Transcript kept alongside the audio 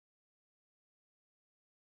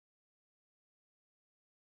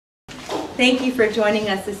Thank you for joining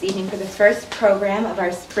us this evening for the first program of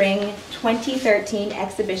our Spring 2013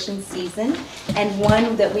 exhibition season, and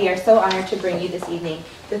one that we are so honored to bring you this evening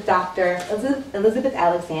with Dr. Elizabeth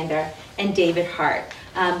Alexander and David Hartt.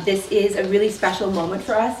 This is a really special moment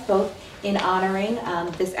for us, both in honoring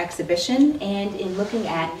this exhibition and in looking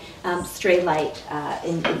at Stray Light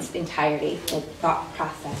in its entirety, the thought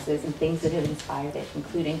processes and things that have inspired it,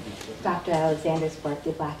 including Dr. Alexander's work,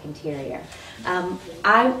 The Black Interior.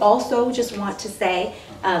 I also just want to say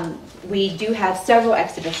we do have several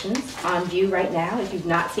exhibitions on view right now. If you've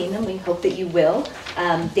not seen them, we hope that you will.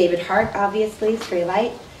 David Hartt, obviously, Stray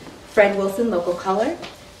Light; Fred Wilson, Local Color;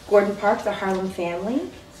 Gordon Parks, A Harlem Family;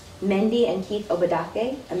 Mendy and Keith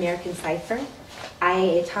Obadake, American Cipher;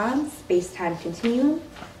 I.A. Etan, Space-Time Continuum;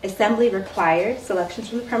 Assembly Required, Selections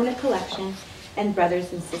from the Permanent Collection; and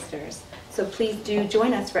Brothers and Sisters. So please do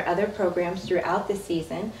join us for other programs throughout this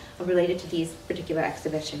season related to these particular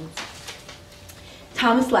exhibitions.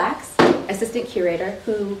 Thomas Lax, Assistant Curator,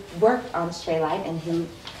 who worked on Stray Light and who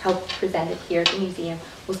helped present it here at the museum,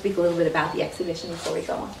 will speak a little bit about the exhibition before we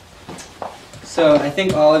go on. So I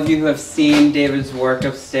think all of you who have seen David's work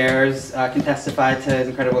upstairs can testify to his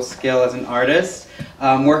incredible skill as an artist.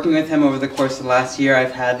 Working with him over the course of the last year,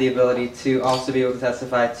 I've had the ability to also be able to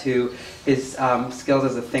testify to his skills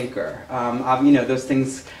as a thinker. You know, those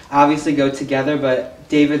things obviously go together, but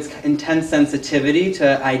David's intense sensitivity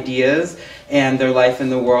to ideas and their life in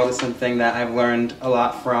the world is something that I've learned a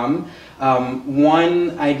lot from.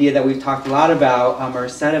 One idea that we've talked a lot about, or a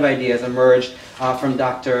set of ideas, emerged from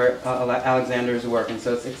Dr. Alexander's work. And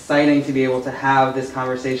so it's exciting to be able to have this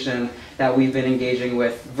conversation that we've been engaging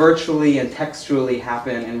with virtually and textually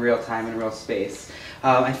happen in real time and real space.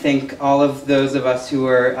 I think all of those of us who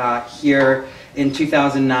were here in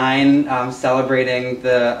 2009 celebrating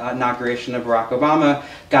the inauguration of Barack Obama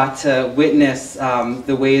got to witness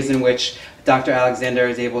the ways in which Dr. Alexander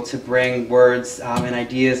is able to bring words and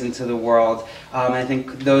ideas into the world. I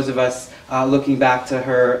think those of us looking back to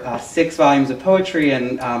her 6 volumes of poetry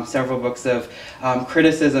and several books of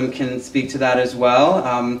criticism can speak to that as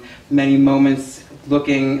well. Many moments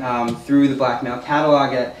looking through the Black Male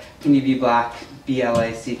catalog at Can You Be Black,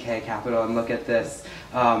 B-L-A-C-K capital, and look at this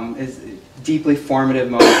is a deeply formative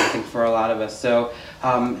moment, I think, for a lot of us. So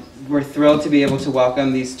we're thrilled to be able to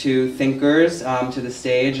welcome these two thinkers to the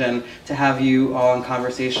stage and to have you all in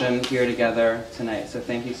conversation here together tonight. So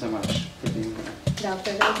thank you so much for being here. No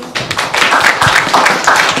further ado.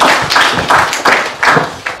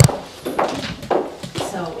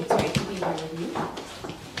 So it's great to be here with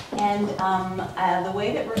you. And the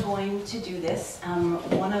way that we're going to do this,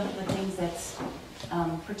 one of the things that's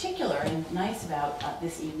particular and nice about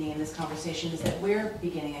this evening and this conversation is that we're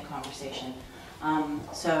beginning a conversation.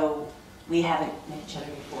 So we haven't met each other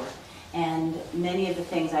before. And many of the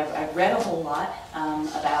things, I've read a whole lot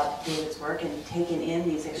about David's work and taken in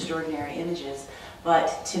these extraordinary images,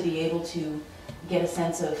 but to be able to get a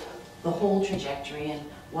sense of the whole trajectory and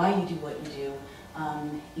why you do what you do,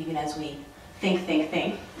 even as we think,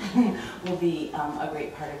 will be a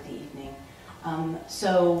great part of the evening.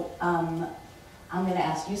 I'm going to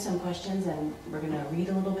ask you some questions, and we're going to read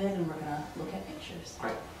a little bit, and we're going to look at pictures.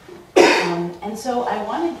 Right. And so I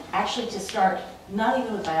wanted actually to start, not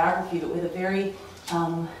even with biography, but with a very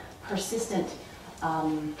persistent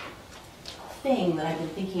thing that I've been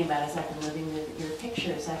thinking about as I've been living with your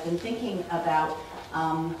pictures. I've been thinking about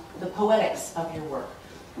the poetics of your work,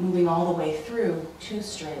 moving all the way through to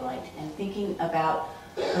Stray Light, and thinking about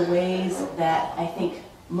the ways that I think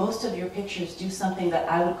most of your pictures do something that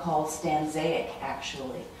I would call stanzaic,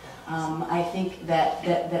 actually. I think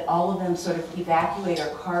that all of them sort of evacuate or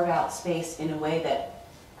carve out space in a way that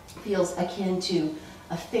feels akin to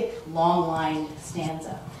a thick, long-lined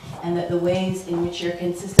stanza. And that the ways in which you're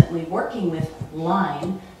consistently working with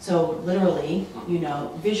line, so literally, you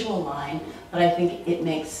know, visual line, but I think it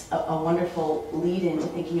makes a wonderful lead-in to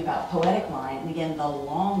thinking about poetic line, and again, the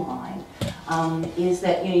long line, is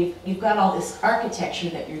that, you know, you've got all this architecture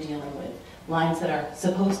that you're dealing with, lines that are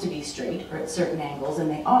supposed to be straight or at certain angles,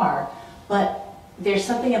 and they are, but there's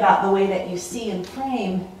something about the way that you see and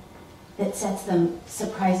frame that sets them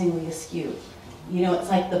surprisingly askew. You know, it's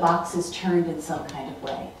like the box is turned in some kind of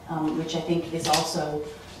way, which I think is also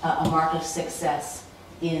a mark of success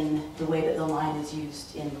in the way that the line is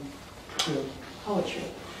used in true poetry.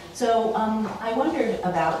 So I wondered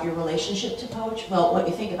about your relationship to poetry, well, what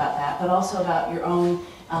you think about that, but also about your own,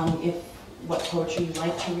 what poetry you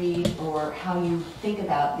like to read, or how you think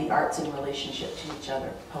about the arts in relationship to each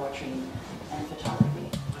other, poetry and photography.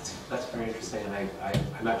 That's very interesting, and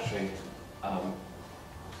I'm actually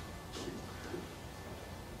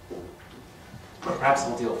but perhaps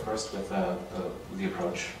we'll deal first with the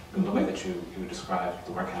approach, and the way that you described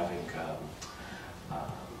the work having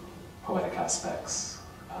poetic aspects,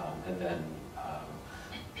 and then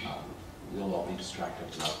you'll all be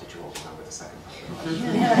distracted enough that you won't remember the second part.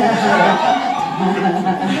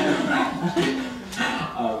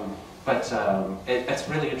 It's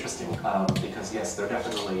really interesting because yes, there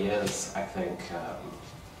definitely is, I think,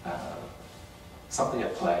 something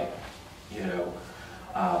at play, you know,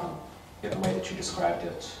 in the way that you described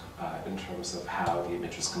it, in terms of how the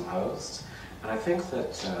image is composed. And I think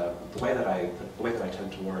that the way that I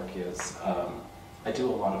tend to work is I do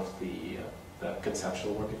a lot of the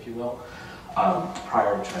conceptual work, if you will,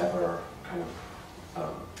 prior to ever kind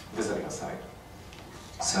of visiting a site.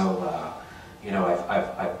 So, you know,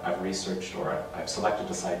 I've researched or I've selected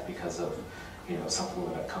a site because of, you know, something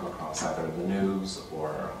that I've come across either in the news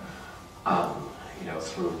or, you know,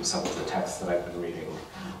 through some of the texts that I've been reading.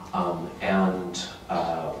 And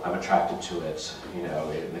I'm attracted to it, you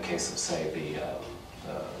know, in the case of, say, the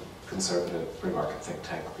conservative free market think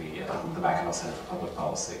tank, the Mackinac Center for Public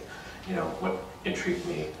Policy. You know, what intrigued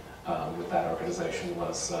me with that organization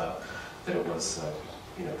was that it was,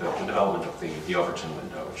 you know, the development of the Overton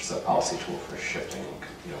window, which is a policy tool for shifting,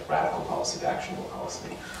 you know, radical policy to actionable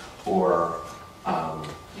policy. Or,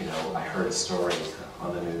 you know, I heard a story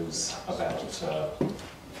on the news about the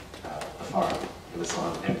farm. It was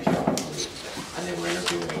on NPR, I believe, and they were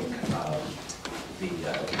interviewing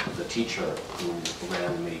the teacher who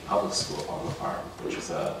ran the public school on the farm, which is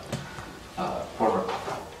a former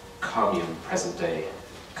commune, present-day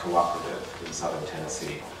cooperative in southern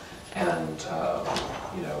Tennessee. And,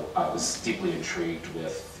 you know, I was deeply intrigued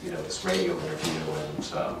with, you know, this radio interview, and,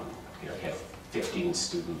 you know, he had 15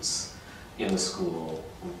 students in the school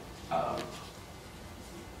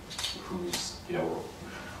whose, you know,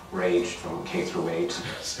 ranged from K through 8,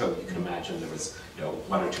 so you can imagine there was, you know,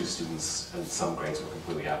 1 or 2 students, and some grades were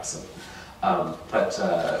completely absent. But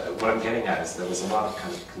what I'm getting at is there was a lot of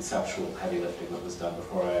kind of conceptual heavy lifting that was done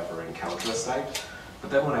before I ever encountered a site. But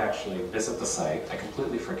then when I actually visit the site, I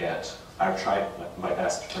completely forget. I've tried my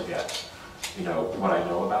best to forget, you know, what I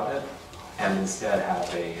know about it, and instead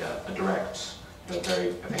have a direct, you know, very,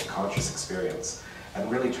 I think, conscious experience, and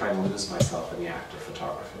really try and lose myself in the act of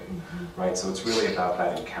photography, right? So it's really about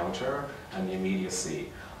that encounter and the immediacy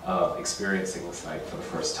of experiencing the site for the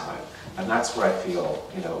first time. And that's where I feel,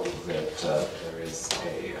 you know, that there is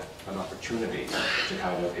an opportunity to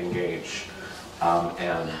kind of engage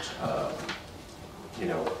you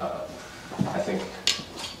know, I think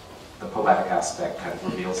the poetic aspect kind of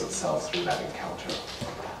reveals itself through that encounter.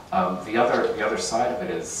 The other side of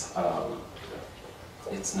it is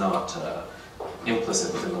it's not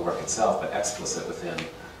implicit within the work itself, but explicit within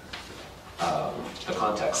the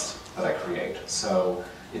context that I create. So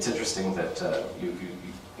it's interesting that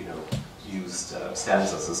you know, used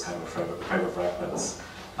stanzas as kind of a frame of reference,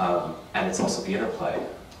 and it's also the interplay,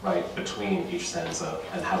 right, between each stanza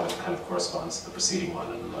and how it kind of corresponds to the preceding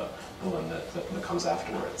one and the one that comes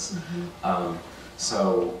afterwards.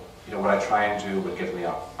 So, you know, what I try and do when given the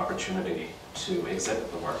opportunity to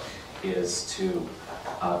exhibit the work is to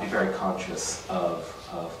be very conscious of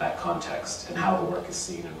that context and how the work is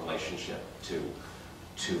seen in relationship to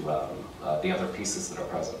the other pieces that are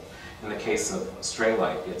present. In the case of Stray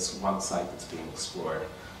Light, it's one site that's being explored.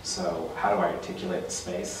 So how do I articulate the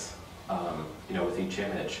space, you know, with each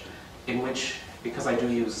image, in which, because I do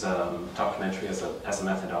use documentary as a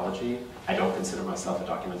methodology, I don't consider myself a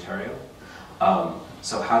documentarian.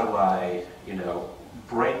 So how do I, you know,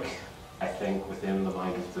 break, I think, within the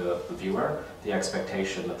mind of the viewer, the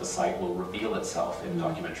expectation that the site will reveal itself in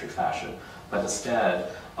documentary fashion, but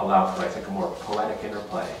instead allow for, I think, a more poetic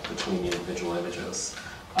interplay between the individual images.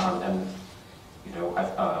 And, you know,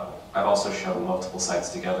 I've also shown multiple sites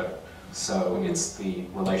together, so it's the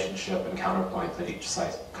relationship and counterpoint that each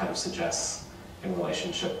site kind of suggests in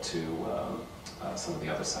relationship to some of the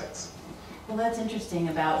other sites. Well, that's interesting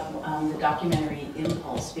about the documentary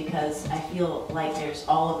impulse, because I feel like there's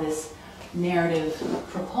all of this narrative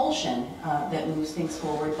propulsion that moves things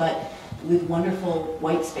forward, but with wonderful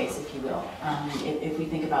white space, if you will. If we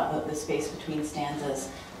think about the space between stanzas,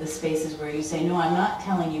 the spaces where you say, no, I'm not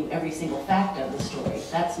telling you every single fact of the story.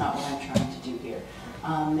 That's not what I'm trying to do here.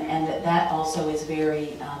 And that also is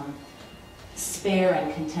very spare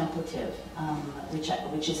and contemplative,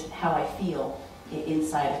 which is how I feel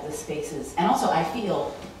inside of the spaces, and also I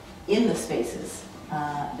feel in the spaces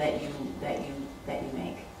that you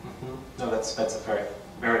make. Mm-hmm. No, that's a very,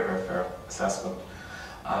 very, very fair assessment.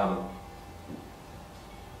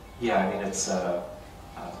 Yeah, I mean, it's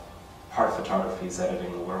part of photography is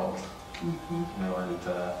editing the world, you know, and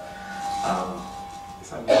Is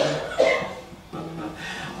that me?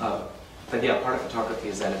 But yeah, part of photography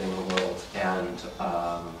is editing the world, and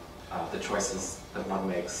the choices that one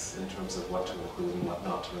makes in terms of what to include and what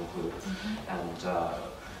not to include, and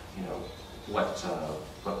you know, what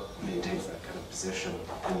maintains that kind of position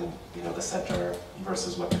in the center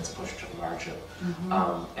versus what gets pushed to the margin.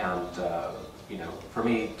 You know, for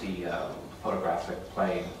me, the photographic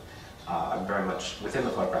plane, I'm very much within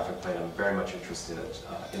the photographic plane. I'm very much interested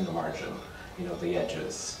in the margin, you know, the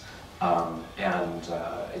edges.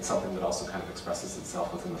 It's something that also kind of expresses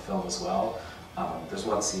itself within the film as well. There's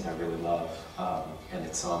one scene I really love, and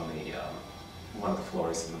it's on the one of the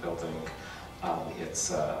floors in the building.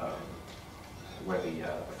 It's where the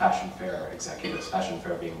fashion fair executives, fashion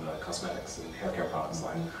fair being the cosmetics and hair care products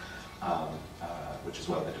line, which is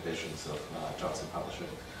one of the divisions of Johnson Publishing,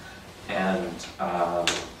 and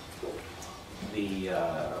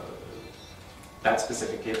that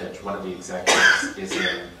specific image, one of the executives is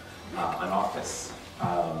in an office.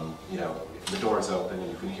 You know, the door is open and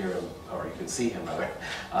you can hear him, or you can see him rather,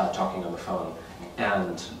 talking on the phone.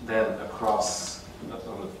 And then across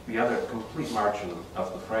the other complete margin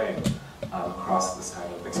of the frame, across this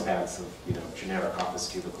kind of expanse of, you know, generic office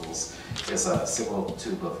cubicles, is a single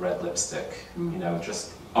tube of red lipstick, you know,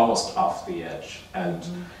 just almost off the edge. And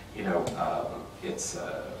you know, it's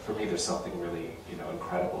for me, there's something really, you know,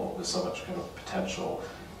 incredible. There's so much kind of potential,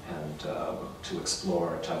 and to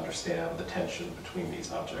explore, to understand the tension between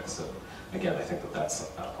these objects. And again, I think that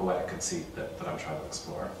that's a poetic conceit that I'm trying to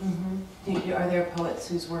explore. Are there poets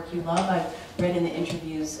whose work you love? I've read in the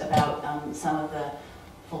interviews about some of the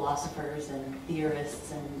philosophers and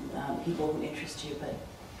theorists and people who interest you,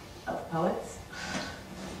 but poets?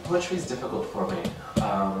 Poetry is difficult for me.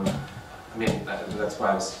 I mean, that's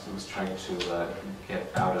why I was trying to get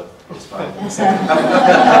out of responding to the second.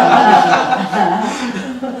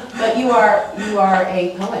 But you are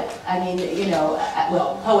a poet. I mean, you know,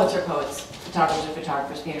 well, poets are poets, photographers are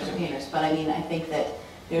photographers, painters are painters. But I mean, I think that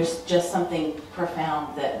there's just something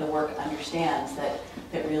profound that the work understands that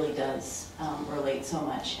really does relate so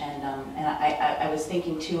much. And I was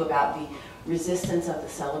thinking too about the resistance of the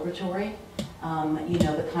celebratory. You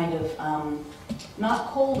know, the kind of not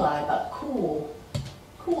cold eye, but cool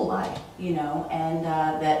eye, you know, and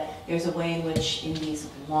that there's a way in which in these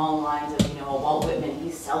long lines of, you know, Walt Whitman,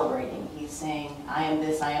 he's celebrating, he's saying, I am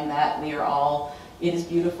this, I am that, we are all, it is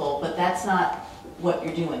beautiful, but that's not what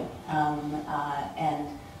you're doing. And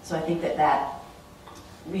so I think that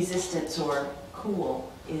resistance or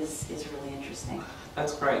cool is really interesting.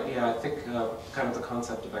 That's great. Yeah, I think kind of the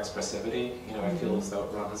concept of expressivity, you know, I feel as though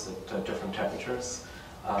it runs at different temperatures.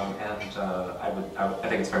 I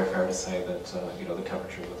think it's very fair to say that, you know, the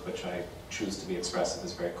temperature with which I choose to be expressive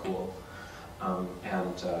is very cool.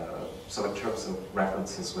 So in terms of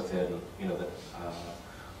references within, you know,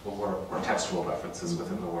 the work, or textual references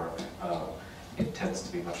within the work, it tends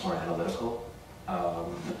to be much more analytical. But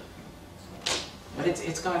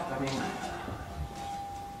it's got, I mean,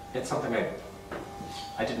 it's something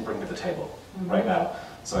I didn't bring to the table right now.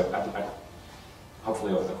 So I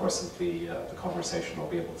hopefully over the course of the conversation I'll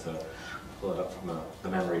be able to pull it up from the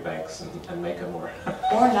memory banks and make a more...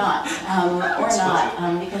 Or not,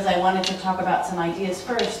 because I wanted to talk about some ideas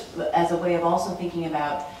first as a way of also thinking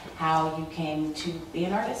about how you came to be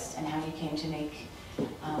an artist and how you came to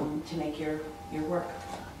make your work.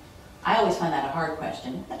 I always find that a hard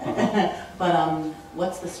question, but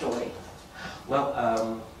what's the story? Well,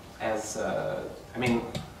 I mean,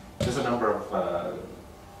 there's a number of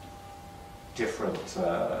different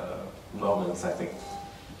moments, I think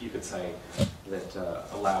you could say, that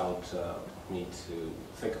allowed me to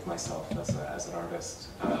think of myself as an artist.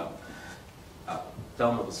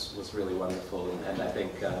 Velma was really wonderful, and I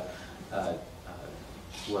think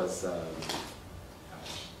was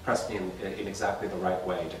pressed me in exactly the right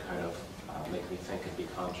way to kind of make me think and be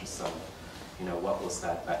conscious of, you know, what was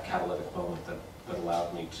that catalytic moment that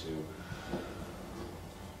allowed me to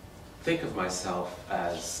think of myself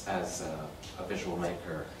as a visual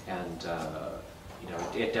maker. And you know,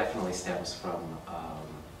 it definitely stems from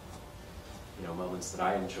you know, moments that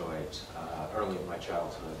I enjoyed early in my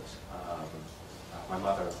childhood. My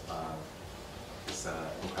mother is an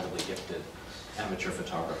incredibly gifted amateur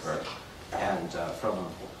photographer, and from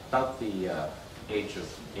about the age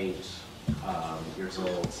of 8 years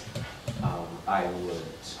old, I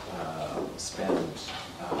would spend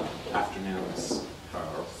afternoons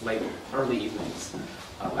or early evenings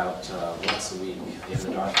about once a week in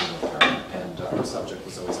the darkroom with her, and her subject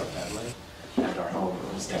was always our family, and our home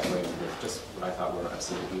was decorated with just what I thought were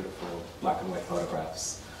absolutely beautiful black and white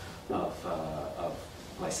photographs of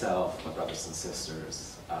myself, my brothers and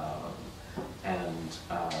sisters, And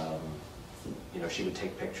you know, she would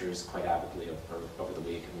take pictures quite avidly of her over the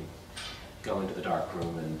week, and we'd go into the dark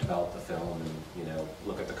room and develop the film, and you know,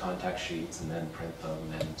 look at the contact sheets and then print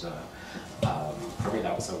them. And for me,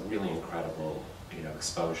 that was a really incredible, you know,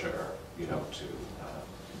 exposure, you know, to you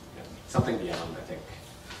know, something beyond, I think.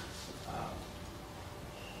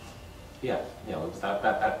 Yeah, you know, it was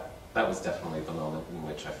that was definitely the moment in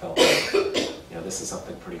which I felt like, you know, this is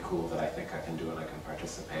something pretty cool that I think I can do and I can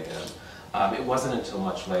participate in. It wasn't until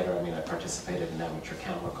much later, I mean, I participated in amateur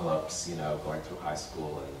camera clubs, you know, going through high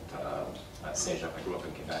school, and at CEGEP, I grew up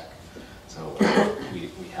in Quebec. So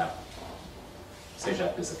we have,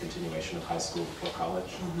 CEGEP is a continuation of high school before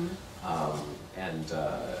college. And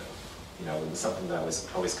you know, it was something that I was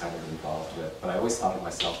always kind of involved with, but I always thought of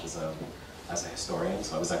myself as a historian.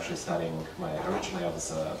 So I was actually studying, originally I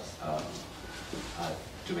was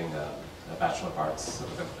doing a Bachelor of Arts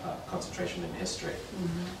with a concentration in history,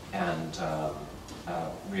 and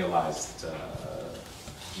realized,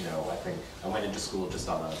 you know, I think I went into school just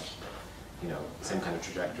on a, you know, same kind of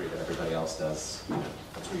trajectory that everybody else does. You know,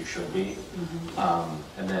 that's where you should be.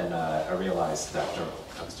 And then I realized after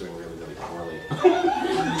I was doing really, really poorly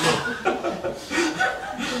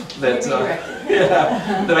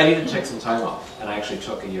that I needed to take some time off. And I actually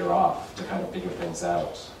took a year off to kind of figure things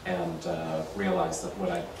out, and realized that what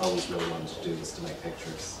I always really wanted to do was to make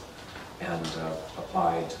pictures. And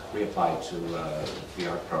reapplied to the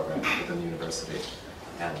art program within the university,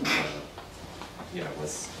 and you know,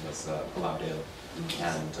 was allowed in,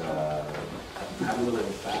 and haven't really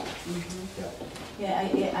looked back.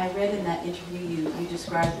 Yeah, I read in that interview you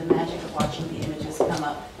described the magic of watching the images come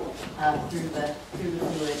up through the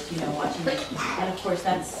fluid, you know, watching it. And of course,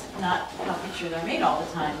 that's not how pictures are made all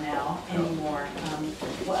the time now anymore.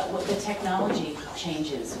 What the technology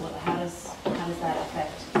changes? How does that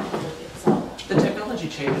affect the work itself? The technology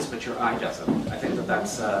changes, but your eye doesn't. I think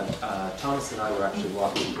that's, Thomas and I were actually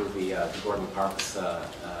walking through the Gordon Parks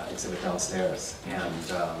exhibit downstairs, and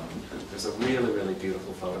there's a really, really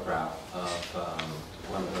beautiful photograph of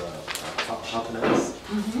one of the Fontenelles,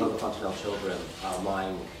 one of the Fontenelle children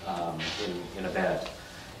lying in a bed.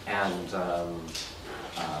 And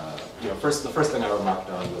you know, the first thing I remarked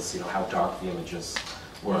on was, you know, how dark the images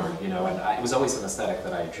were, you know, and it was always an aesthetic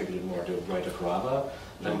that I attributed more to Roy de Carava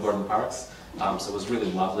than Gordon Parks. So it was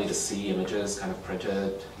really lovely to see images kind of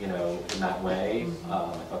printed, you know, in that way.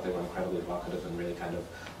 I thought they were incredibly evocative and really kind of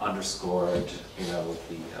underscored, you know,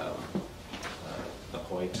 the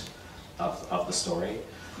point of the story.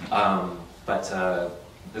 But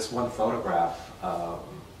this one photograph,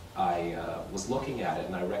 I was looking at it,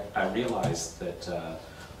 and I realized that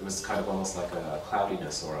it was kind of almost like a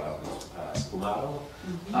cloudiness or a sfumato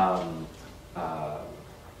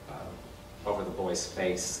over the boy's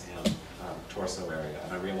face and torso area,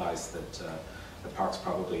 and I realized that the Parks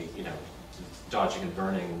probably, you know, dodging and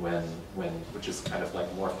burning which is kind of like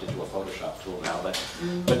morphed into a Photoshop tool now,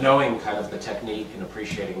 but knowing kind of the technique and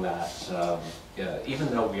appreciating that, even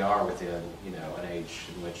though we are within, you know, an age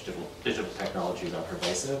in which digital technologies are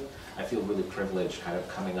pervasive, I feel really privileged kind of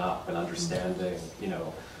coming up and understanding, you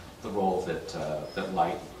know, the role that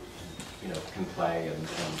light, you know, can play, and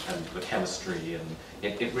the chemistry, and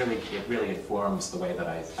it really informs the way that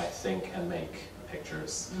I think and make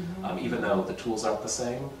pictures. Even though the tools aren't the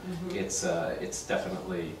same, it's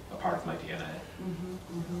definitely a part of my DNA.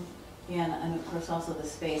 Yeah, and of course also the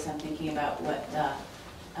space. I'm thinking about what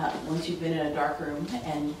once you've been in a dark room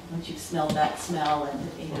and once you've smelled that smell, and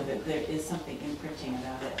you know, there is something imprinting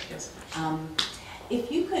about it. Yes. If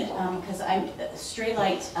you could, because stray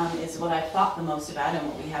light is what I thought the most about and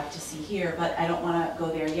what we have to see here, but I don't want to go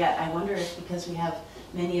there yet. I wonder if, because we have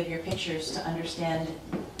many of your pictures, to understand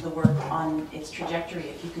the work on its trajectory,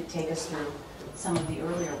 if you could take us through some of the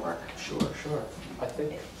earlier work. Sure. I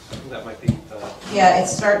think that might be the... Yeah, it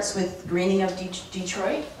starts with greening of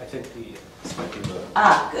Detroit. I think this might be the...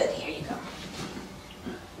 Ah, good. Here you go.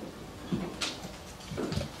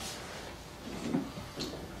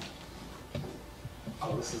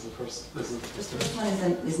 Oh, this is the first. This is just This one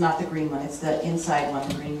is not the green one. It's the inside one,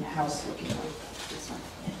 the greenhouse looking one. This one.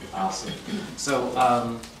 Yeah. awesome. So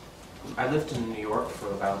I lived in New York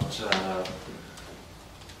for about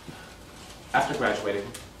after graduating.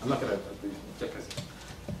 I'm not going to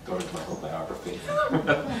go into my whole biography.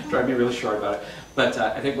 Try to be really short about it. But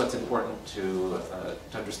I think what's important to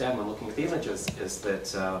understand when looking at the images is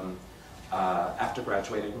that after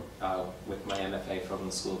graduating with my MFA from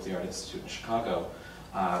the School of the Art Institute in Chicago,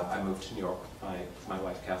 I moved to New York with my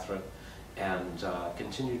wife, Catherine, and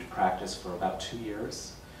continued to practice for about 2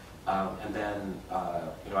 years. And then, I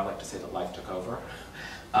like to say that life took over.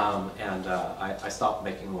 And I stopped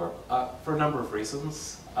making work for a number of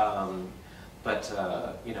reasons. But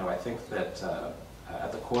I think that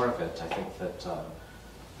at the core of it, I think that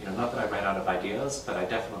not that I ran out of ideas, but I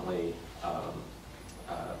definitely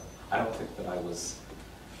I don't think that I was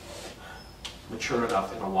mature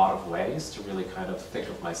enough in a lot of ways to really kind of think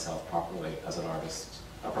of myself properly as an artist,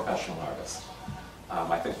 a professional artist.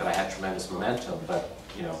 I think that I had tremendous momentum, but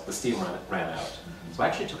the steam ran out. So I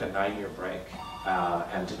actually took a 9-year break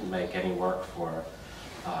and didn't make any work for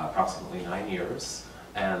approximately 9 years.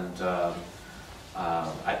 And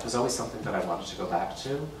it was always something that I wanted to go back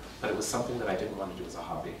to, but it was something that I didn't want to do as a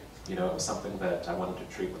hobby. It was something that I wanted to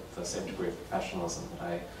treat with the same degree of professionalism that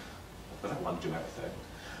I wanted to do everything.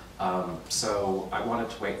 So I wanted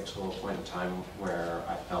to wait until a point in time where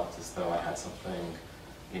I felt as though I had something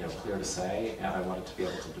clear to say, and I wanted to be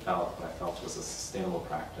able to develop what I felt was a sustainable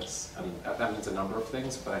practice. And that means a number of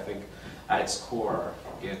things, but I think at its core,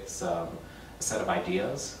 it's a set of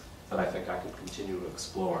ideas that I think I could continue to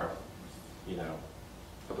explore,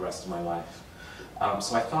 for the rest of my life.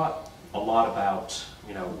 So I thought a lot about,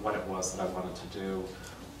 what it was that I wanted to do,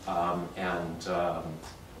 and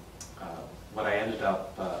what I ended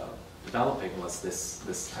up developing was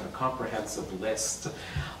this kind of comprehensive list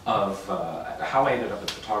of how I ended up in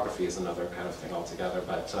photography is another kind of thing altogether.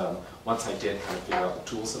 But once I did kind of figure out the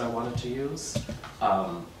tools that I wanted to use,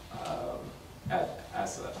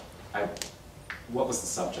 what was the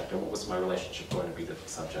subject and what was my relationship going to be to the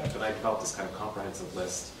subject, and I developed this kind of comprehensive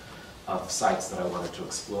list of sites that I wanted to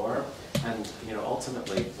explore. And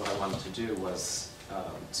ultimately, what I wanted to do was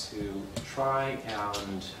to try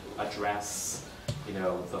and address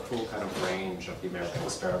the full kind of range of the American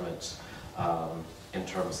experiment in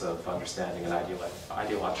terms of understanding an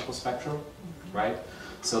ideological spectrum, right?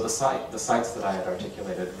 So the sites that I had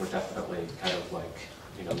articulated were definitely kind of like,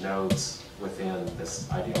 nodes within this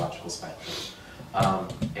ideological spectrum.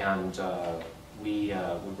 We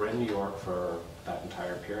were in New York for that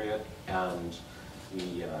entire period, and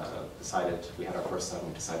we had our first son,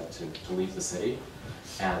 we decided to leave the city,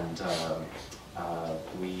 and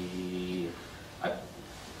we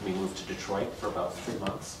moved to Detroit for about 3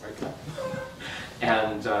 months, right there.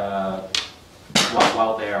 And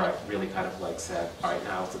while there, I really kind of said, all right,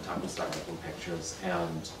 now is the time to start making pictures.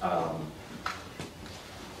 And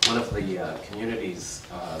one of the communities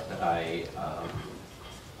that I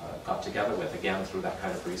got together with, again through that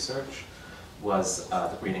kind of research, was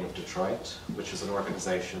the Greening of Detroit, which is an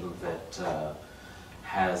organization that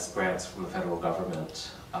has grants from the federal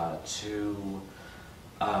government to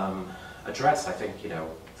address, I think,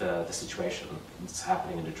 the situation that's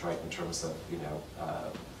happening in Detroit in terms of,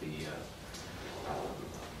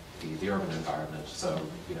 the urban environment. So,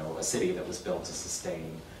 a city that was built to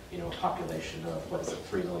sustain, a population of,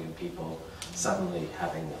 3 million people, suddenly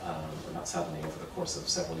having, or not suddenly, over the course of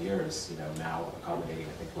several years, now accommodating,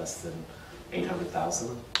 I think, less than 800,000.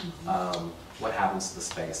 What happens to the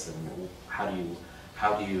space, and how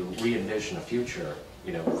do you re-envision a future,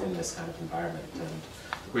 within this kind of environment? And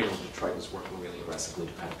the Greening of Detroit was working really aggressively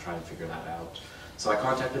to kind of try and figure that out. So I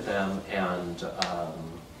contacted them and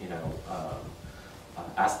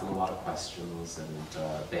asked them a lot of questions, and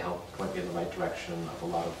they helped point me in the right direction of a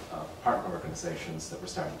lot of partner organizations that were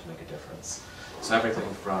starting to make a difference. So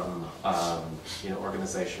everything from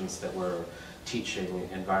organizations that were teaching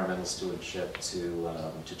environmental stewardship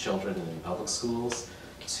to children in public schools,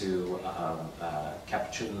 to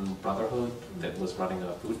Capuchin Brotherhood that was running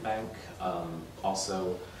a food bank,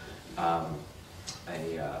 also a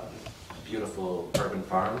beautiful urban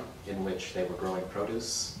farm in which they were growing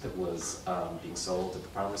produce that was being sold at the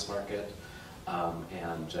farmers market,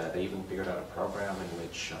 and they even figured out a program in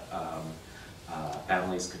which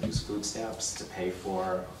families could use food stamps to pay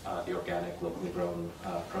for the organic, locally grown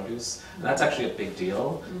produce. And that's actually a big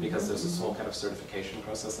deal, because there's this whole kind of certification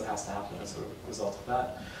process that has to happen as a result of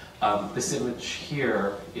that. This image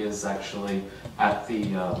here is actually at the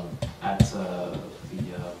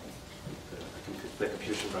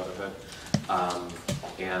Capuchin Brotherhood,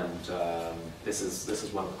 this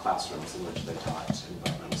is one of the classrooms in which they taught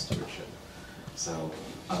environmental stewardship. So.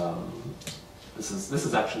 This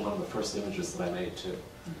is actually one of the first images that I made too.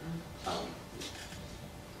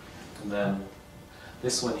 And then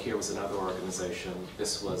this one here was another organization.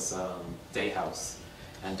 This was Day House.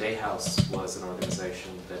 And Day House was an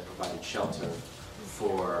organization that provided shelter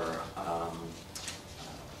for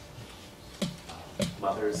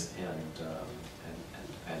mothers and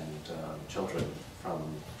children from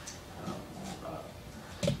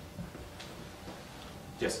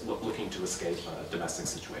just looking to escape a domestic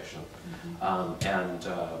situation.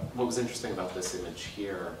 What was interesting about this image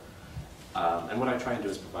here And what I try and do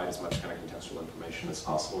is provide as much kind of contextual information as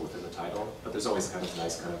possible within the title, but there's always kind of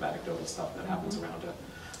nice kind of anecdotal stuff that happens around it.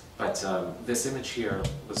 But this image here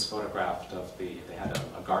was photographed of they had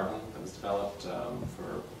a garden that was developed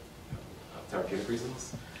for therapeutic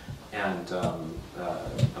reasons, and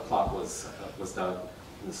a plot was dug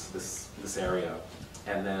in this area,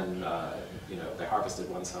 and then they harvested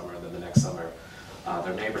one summer, and then the next summer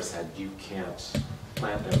their neighbor said, "You can't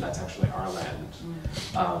plant there, that's actually our land.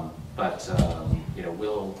 But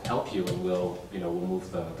we'll help you, and we'll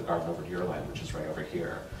move the garden over to your land, which is right over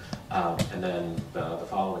here." And then the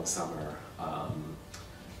following summer,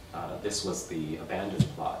 this was the abandoned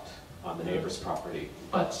plot on the neighbor's property,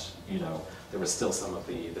 but there was still some of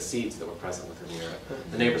the seeds that were present within the area.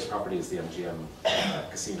 The neighbor's property is the MGM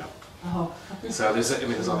casino. Oh. So there's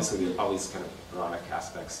obviously all these kind of ironic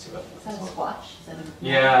aspects to it. Is that a squash? Is that a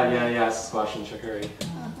Yeah, squash and chicory.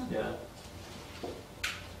 Yeah.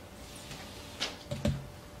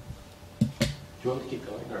 Do you want me to keep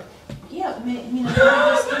going, or? Yeah,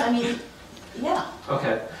 yeah.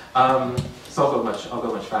 Okay. So I'll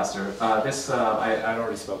go much faster. I'd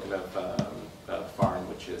already spoken of Farm,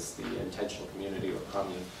 which is the intentional community or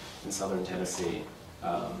commune in southern Tennessee.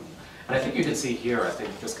 And I think you can see here, I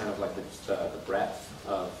think just kind of like the breadth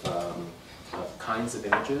of kinds of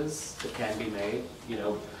images that can be made,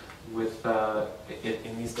 with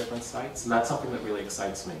in these different sites, and that's something that really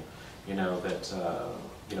excites me.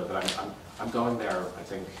 That I'm going there. I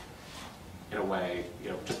think in a way,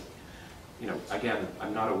 again,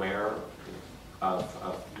 I'm not aware of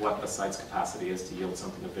what the site's capacity is to yield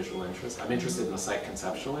something of visual interest. I'm interested in the site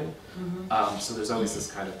conceptually, so there's always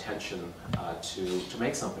this kind of tension to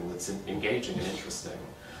make something that's engaging and interesting.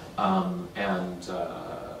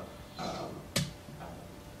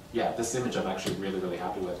 Yeah, this image I'm actually really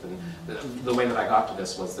happy with, and the way that I got to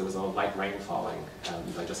this was there was a light rain falling,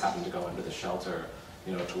 and I just happened to go under the shelter,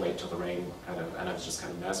 to wait till the rain and I was just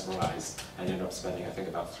kind of mesmerized, and ended up spending, I think,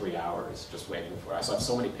 about 3 hours just waiting for it. So I have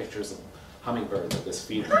so many pictures of hummingbirds at this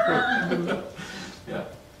feeder. Yeah.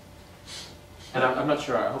 And I'm not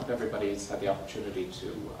sure, I hope everybody's had the opportunity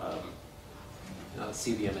to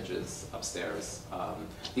see the images upstairs.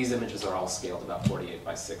 These images are all scaled about 48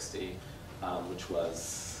 by 60, which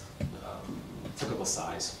was typical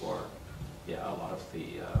size for a lot of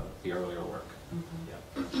the earlier work.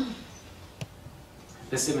 Yeah.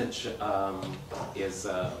 This image is,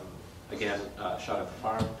 again, shot at the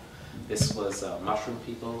farm. This was mushroom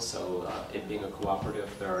people, so it being a cooperative,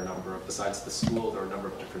 there are a number of, besides the school, there are a number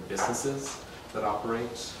of different businesses that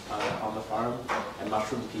operate on the farm. And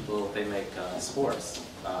mushroom people, they make spores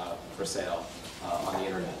for sale on the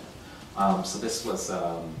internet. So this was...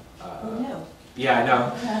 Yeah, I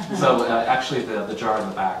know. So actually the jar in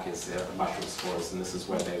the back is the mushroom spores, and this is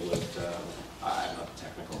where they would, I'm not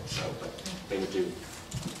technical, but they would do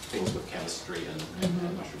things with chemistry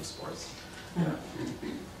and mushroom spores. Yeah.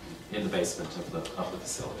 In the basement of the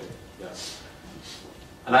facility. Yeah.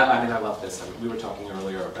 And I love this. We were talking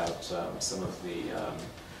earlier about some of the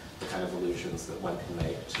kind of allusions that one can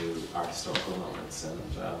make to our historical moments,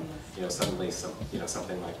 and suddenly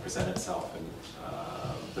something like present itself, and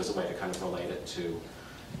there's a way to kind of relate it to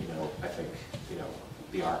I think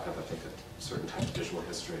the arc of a certain type of visual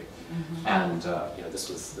history, and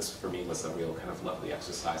this for me was a real kind of lovely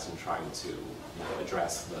exercise in trying to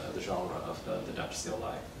address the genre of the Dutch still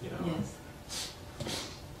life. Yes.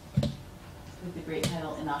 With the great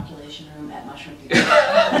title, Inoculation Room at Mushroom People.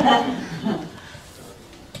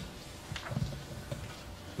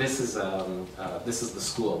 This is the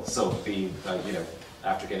school. So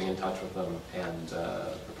after getting in touch with them and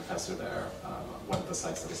the professor there, one of the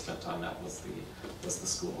sites that I spent time at was the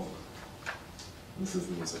school. This is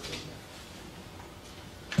the music room.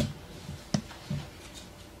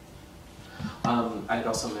 I had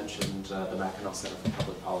also mentioned the Mackinac Center for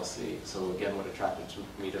Public Policy. So again, what attracted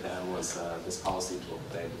me to them was this policy tool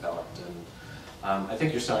that they developed, and I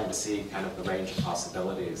think you're starting to see kind of the range of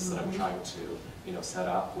possibilities that I'm trying to set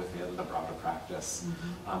up within the broader practice.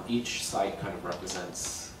 Each site kind of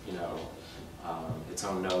represents its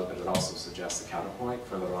own node, but it also suggests a counterpoint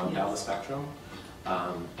further on down the spectrum.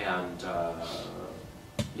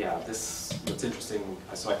 What's interesting,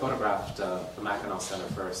 so I photographed the Mackinac Center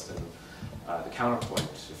first, and the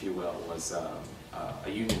counterpoint, if you will, was a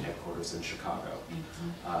union headquarters in Chicago.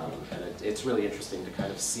 And it's really interesting to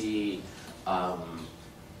kind of see how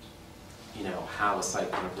a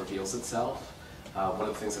site kind of reveals itself. One of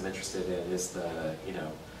the things I'm interested in is the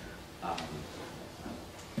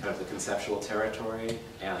kind of the conceptual territory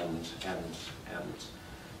and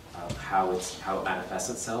how it manifests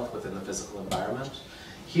itself within the physical environment.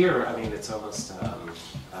 here, I mean, it's almost,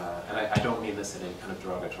 and I don't mean this in any kind of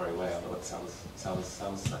derogatory way, although it sounds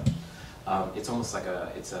like, it's almost like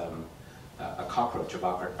a cockroach of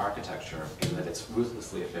architecture in that it's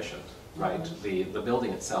ruthlessly efficient, right? The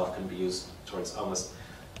building itself can be used towards almost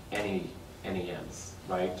any ends,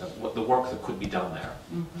 right? The work that could be done there.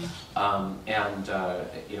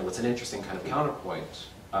 You know, it's an interesting kind of counterpoint,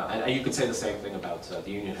 and you could say the same thing about the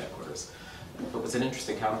union headquarters. But what's an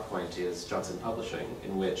interesting counterpoint is Johnson Publishing,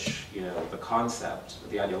 in which, you know, the concept,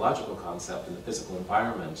 the ideological concept and the physical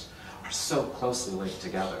environment are so closely linked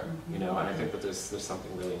together, you know, and I think that there's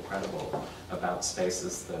something really incredible about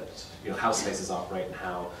spaces that, you know, how spaces operate and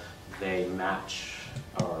how they match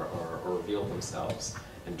or reveal themselves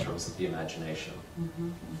in terms of the imagination.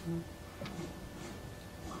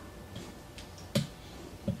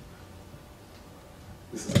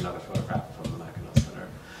 This is another photograph from the Mackinac Center.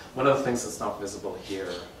 One of the things that's not visible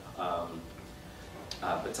here,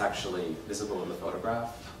 that's actually visible in the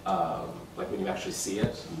photograph, like when you actually see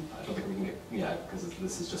it. I don't think we can get, yeah, because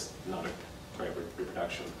this is just not a great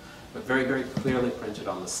reproduction, but very, very clearly printed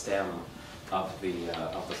on the stem of the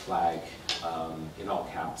flag, in all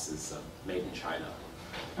caps, is "Made in China."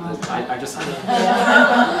 I just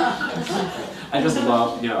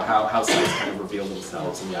love, you know, how sites kind of reveal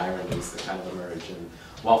themselves and the ironies that kind of emerge. And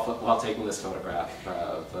while taking this photograph,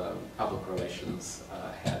 the public relations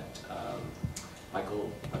head,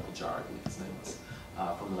 Michael Jarg, his name was,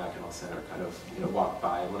 from the Mackinac Center, kind of, you know, walked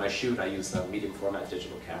by. And when I shoot, I use a medium format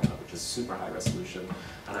digital camera, which is super high resolution,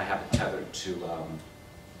 and I have it tethered to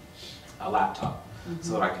a laptop.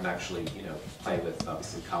 So that I can actually, you know, play with,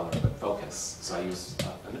 obviously, color, but focus. So I use,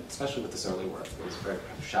 and especially with this early work, there was very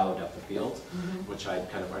kind of shallow depth of field, which I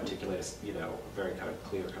kind of articulate as, you know, very kind of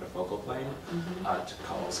clear kind of focal plane to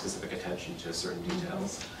call specific attention to certain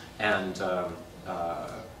details. And,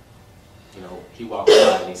 you know, he walked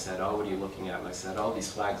by and he said, "Oh, what are you looking at?" And I said, "Oh,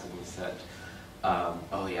 these flags." And he said,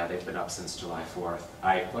 "Oh yeah, they've been up since July 4th.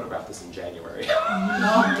 I photographed this in January."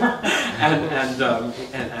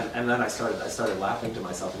 and then I started laughing to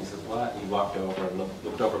myself, and he said, "What?" And he walked over and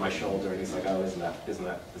looked over my shoulder, and he's like, "Oh, isn't that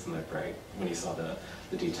great?" When he saw the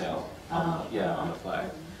detail, on the flag.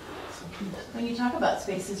 So. When you talk about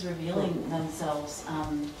spaces revealing themselves,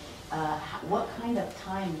 what kind of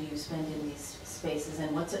time do you spend in these spaces,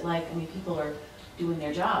 and what's it like? I mean, people are doing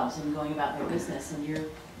their jobs and going about their business, and you're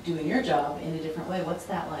doing your job in a different way. What's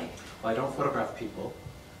that like? Well, I don't photograph people,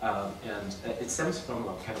 and it stems from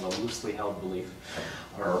a kind of a loosely held belief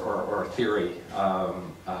or theory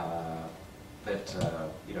that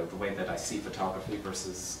you know, the way that I see photography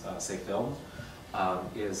versus say film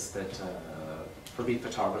is that for me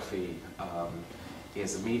photography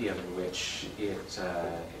is a medium in which it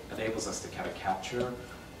enables us to kind of capture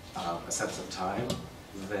a sense of time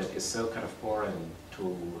that is so kind of foreign to,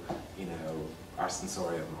 you know, our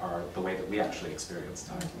sensorium, or the way that we actually experience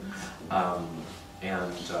time.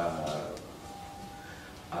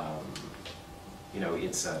 You know,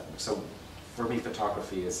 it's so for me,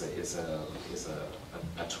 photography is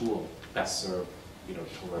a tool best served, you know,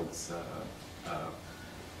 towards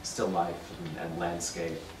still life and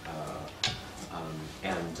landscape,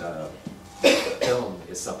 film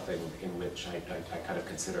is something in which I kind of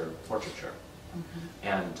consider portraiture,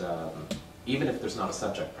 and even if there's not a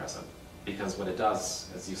subject present. Because what it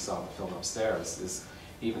does, as you saw in the film upstairs, is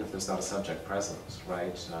even if there's not a subject present,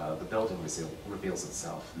 right, the building reveals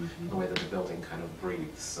itself in the way that the building kind of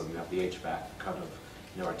breathes. So you have the HVAC kind of,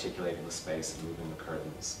 you know, articulating the space and moving the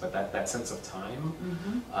curtains. But that sense of time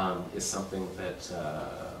is something that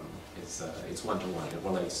it's one-to-one. It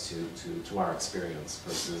relates to our experience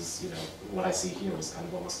versus, you know, what I see here is kind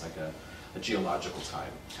of almost like a geological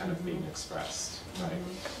time kind of being expressed, right?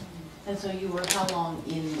 And so you were how long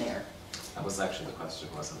in there? That was actually the question,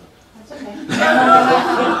 wasn't it? That's okay.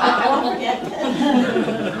 I won't forget.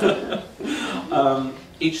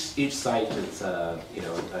 Each site is, you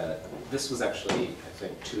know, this was actually, I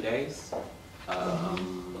think, 2 days,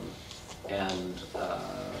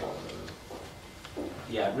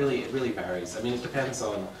 yeah, it really varies. I mean, it depends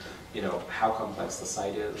on, you know, how complex the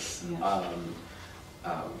site is.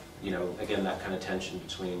 You know, again, that kind of tension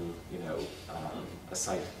between, you know, a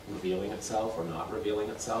site revealing itself or not revealing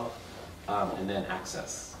itself, and then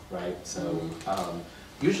access, right? So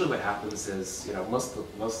usually what happens is, you know, most of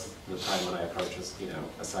the time when I approach a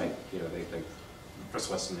site, you know, they first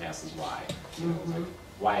question they ask is why. You know, like,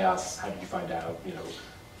 why us? How did you find out? You know,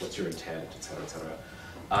 what's your intent, et cetera, et cetera.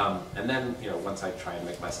 And then, you know, once I try and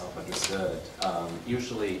make myself understood,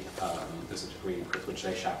 usually there's a degree with which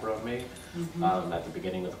they chaperone me at the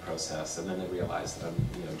beginning of the process, and then they realize that I'm,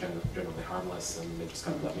 you know, generally harmless, and they just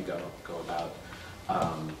kind of let me go about.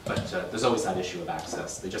 But there's always that issue of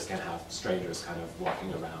access. They just can't have strangers kind of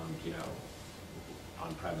walking around, you know,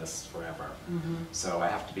 on premise forever. So I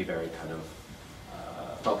have to be very kind of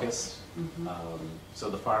focused. So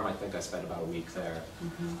the farm, I think I spent about a week there.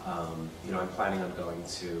 You know, I'm planning on going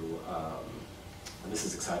to, and this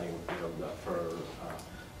is exciting, you know, for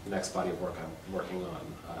the next body of work I'm working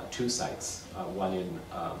on, 2 sites. One in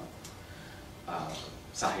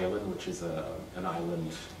Sakhalin, which is an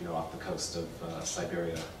island, you know, off the coast of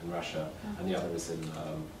Siberia in Russia, and the other is in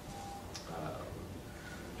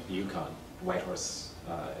the Yukon, Whitehorse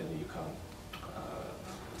in the Yukon.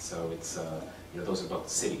 So it's, you know, those are both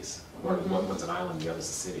cities. One's an island, the other's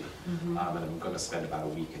a city. And I'm going to spend about a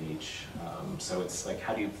week in each. So it's like,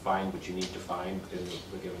 how do you find what you need to find in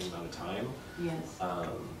a given amount of time? Yes.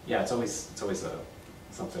 Yeah, it's always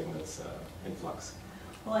something that's in flux.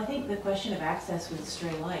 Well, I think the question of access with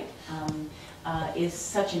Stray Light is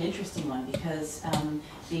such an interesting one, because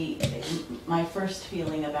my first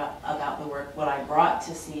feeling about the work, what I brought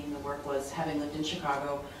to seeing the work, was having lived in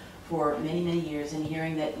Chicago for many, many years and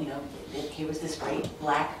hearing that, you know, here was this great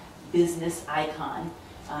black business icon,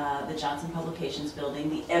 the Johnson Publications building,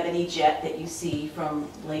 the ebony jet that you see from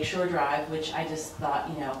Lakeshore Drive, which I just thought,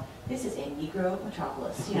 you know, this is a Negro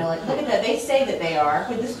metropolis. You know, like, look at that. They say that they are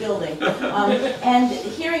with this building. And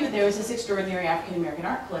hearing that there was this extraordinary African-American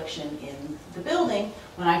art collection in the building,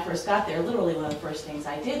 when I first got there, literally one of the first things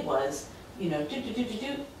I did was, you know,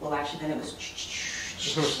 well, actually, then it was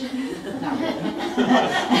not really.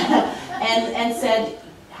 and said,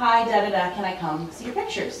 hi, da-da-da, can I come see your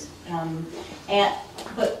pictures?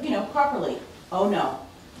 But, you know, properly. Oh, no,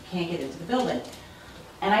 can't get into the building.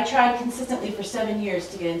 And I tried consistently for 7 years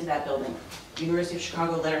to get into that building. University of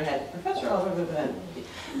Chicago letterhead, professor,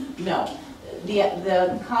 no.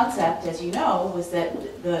 The concept, as you know, was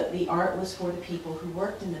that the art was for the people who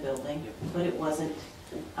worked in the building, but it wasn't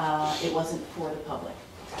for the public.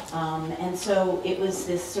 And so it was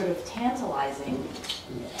this sort of tantalizing,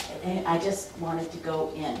 and I just wanted to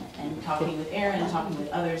go in. And talking with Aaron and talking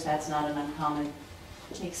with others, that's not an uncommon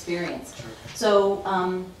experience. So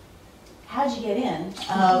how'd you get in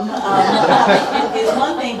is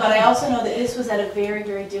one thing, but I also know that this was at a very,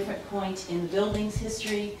 very different point in the building's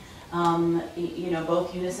history. You know,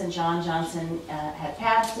 both Eunice and John Johnson had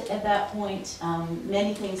passed at that point.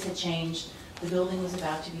 Many things had changed. The building was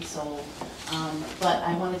about to be sold, but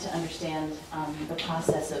I wanted to understand the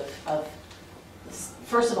process of,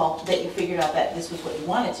 first of all, that you figured out that this was what you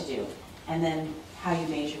wanted to do, and then how you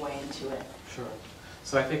made your way into it. Sure.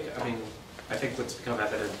 So I think what's become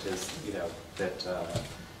evident is, you know, that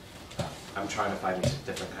I'm trying to find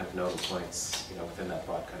different kind of nodal points, you know, within that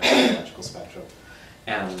broad kind of ideological spectrum.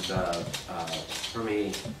 And for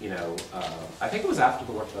me, you know, I think it was after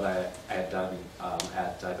the work that I had done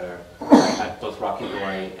at both Rocky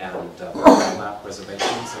Boy and Lap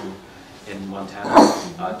reservations in Montana,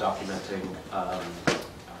 documenting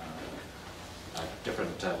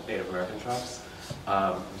different Native American tribes,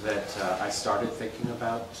 that I started thinking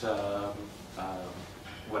about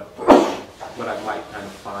what I might kind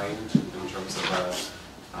of find in terms of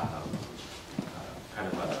kind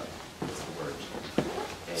of a, what's the word?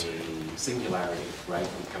 A singularity, right?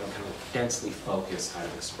 Kind of densely focused kind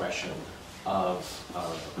of expression of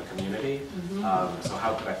a community. So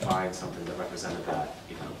how could I find something that represented that,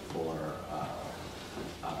 you know, for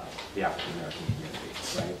the African American community,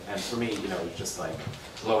 right? And for me, you know, it was just like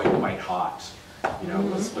glowing white hot, you know,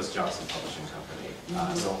 was Johnson Publishing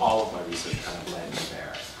Company. So all of my research kind of led me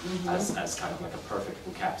there as kind of like a perfect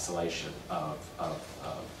encapsulation of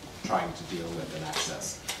trying to deal with and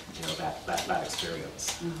access, you know, that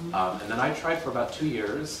experience. And then I tried for about 2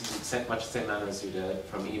 years, much the same manner as you did,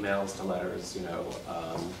 from emails to letters, you know.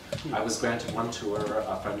 I was granted one tour.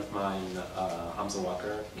 A friend of mine, Hamza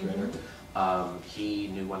Walker, curator, he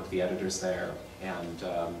knew one of the editors there, and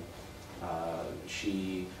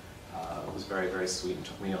she was very, very sweet and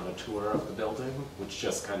took me on a tour of the building, which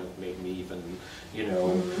just kind of made me even, you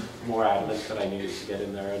know, more adamant that I needed to get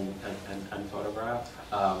in there and photograph.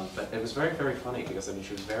 But it was very, very funny because, I mean,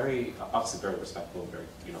 she was very, obviously very respectful, very,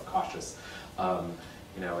 you know, cautious,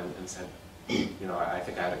 you know, and said, you know, I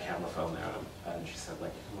think I had a camera phone there, and she said,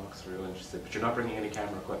 like, you can walk through, and she said, but you're not bringing any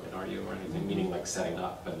camera equipment, are you, or anything, meaning like setting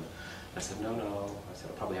up, and I said, no. I said,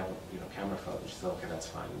 I'll probably have a, you know, camera phone. She said, okay, that's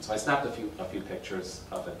fine. And so I snapped a few pictures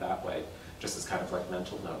of it that way, just as kind of like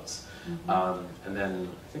mental notes. And then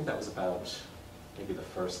I think that was about maybe the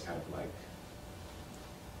first kind of like,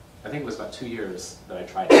 I think it was about 2 years that I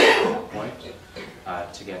tried to get to that point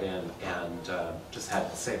to get in, and just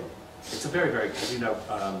had the same. It's a very, very, as you know,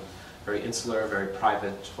 very insular, very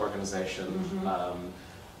private organization,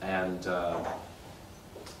 and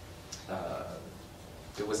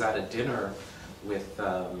it was at a dinner with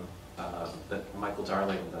Michael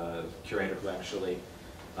Darling, the curator who actually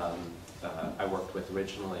I worked with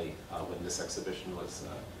originally when this exhibition was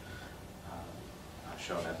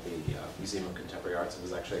shown at the Museum of Contemporary Arts. It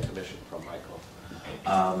was actually a commission from Michael.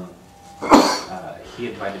 He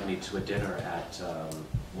invited me to a dinner at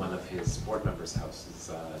one of his board members'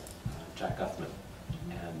 houses, Jack Guthman,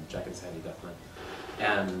 and Jack and Sandy Guthman.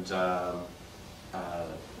 And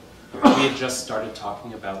we had just started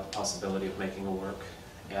talking about the possibility of making a work,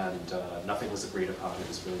 and nothing was agreed upon. It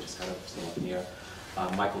was really just kind of still up in the air.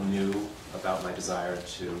 Michael knew about my desire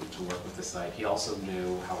to work with the site. He also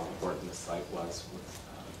knew how important the site was with,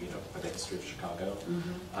 for the history of Chicago.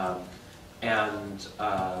 And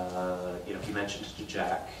he mentioned it to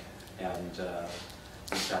Jack, and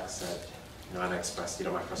Jack said, and I expressed,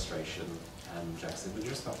 my frustration, and Jack said, "Well,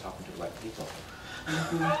 you're just not talking to the right people."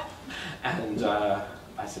 And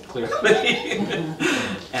I said, "Clearly."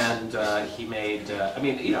 And he made,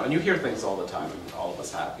 and you hear things all the time, and all of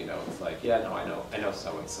us have, it's like, yeah, no, I know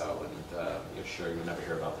so-and-so, and sure, you'll never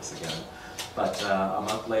hear about this again. But a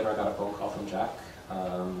month later, I got a phone call from Jack,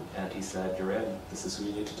 and he said, "You're in, this is who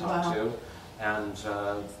you need to talk to." And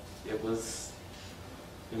it was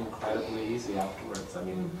incredibly easy afterwards.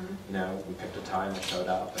 We picked a time, I showed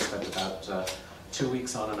up, I spent about 2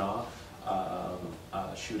 weeks on and off,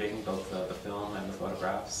 shooting both the film and the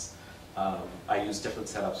photographs. I used different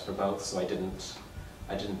setups for both, so I didn't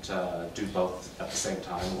do both at the same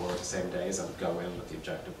time or the same days. I would go in with the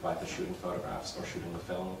objective of either shooting photographs or shooting the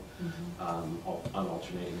film on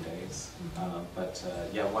alternating days.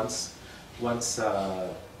 Once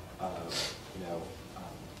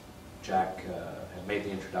Jack had made the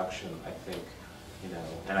introduction, I think,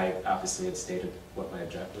 and I obviously had stated what my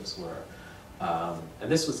objectives were. And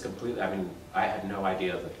this was completely, I had no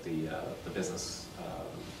idea that the business,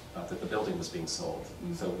 that the building was being sold.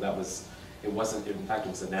 So it wasn't, in fact, it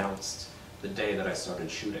was announced the day that I started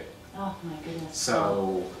shooting. Oh my goodness.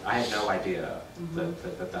 So I had no idea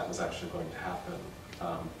that was actually going to happen.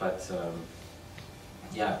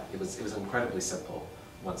 It was incredibly simple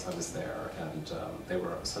once I was there, and they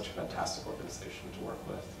were such a fantastic organization to work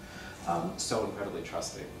with, so incredibly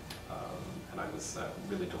trusting, and I was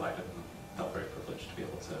really delighted and felt very privileged to be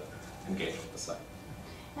able to engage with the site.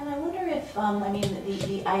 And I wonder if,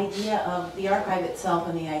 the idea of the archive itself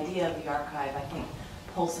and the idea of the archive, I think,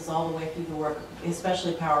 pulses all the way through the work,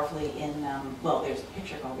 especially powerfully in, there's a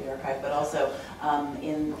picture called the archive, but also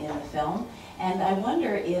in the film. And I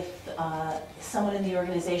wonder if someone in the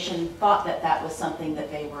organization thought that that was something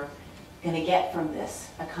that they were going to get from this,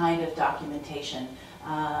 a kind of documentation.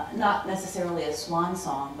 Not necessarily a swan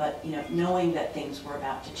song, but knowing that things were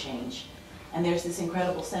about to change. And there's this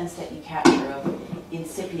incredible sense that you capture of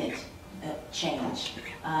incipient change.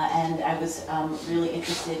 And I was really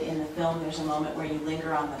interested in the film. There's a moment where you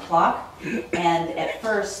linger on the clock, and at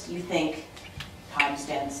first you think time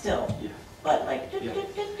stands still. Yeah. But like, Yeah.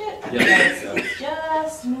 it's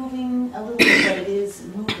just moving a little bit, but it is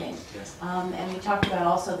moving. Yes. And we talked about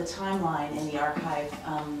also the timeline in the archive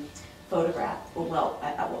photograph.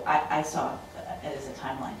 I saw it as a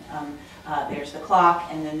timeline. There's the clock,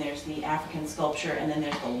 and then there's the African sculpture, and then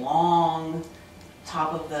there's the long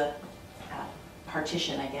top of the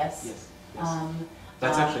partition, I guess. Yes. Yes.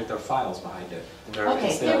 That's actually, there are files behind it. There we go.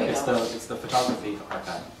 It's the photography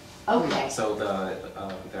archive. Okay. So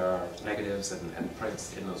there are negatives and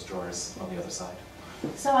prints in those drawers on the other side.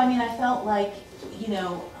 So I felt like,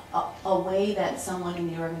 a way that someone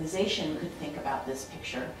in the organization could think about this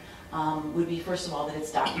picture would be, first of all, that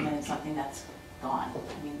it's documenting something that's gone.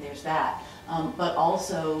 There's that. But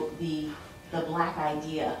also the black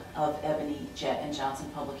idea of Ebony, Jet, and Johnson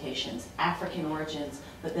Publications, African origins,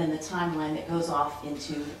 but then the timeline that goes off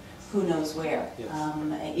into who knows where, yes.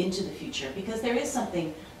 Into the future. Because there is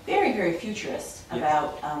something very, very futurist yes.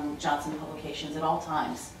 about Johnson Publications at all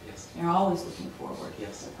times. Yes. They're always looking forward.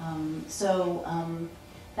 Yes.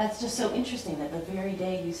 That's just so interesting that the very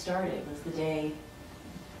day you started was the day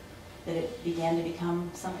that it began to become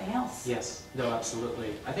something else. Yes, no,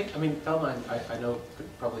 absolutely. I think, Thelma, I know, could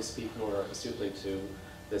probably speak more astutely to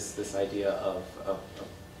this idea of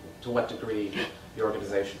to what degree your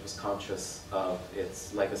organization was conscious of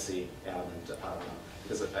its legacy, and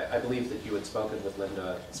because I believe that you had spoken with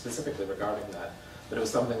Linda specifically regarding that, but it was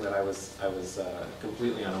something that I was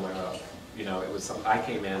completely unaware of. It was something I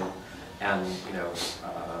came in, and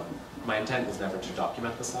my intent was never to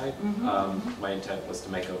document the site. My intent was to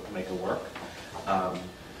make a work.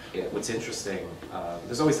 What's interesting,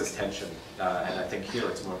 there's always this tension, and I think here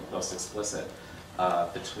it's most explicit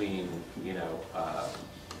between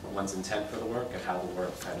one's intent for the work and how the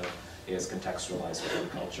work kind of is contextualized within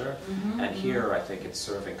culture. And here, I think it's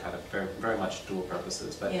serving kind of very much dual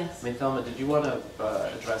purposes. But Yes. I mean, Thelma, did you want to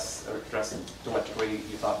address to what degree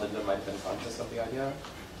you thought Linda might have been conscious of the idea?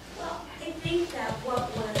 Well, I think that what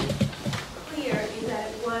was clear is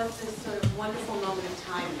that it was this sort of wonderful moment of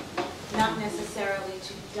timing, not necessarily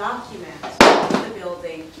to document the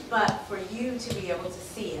building, but for you to be able to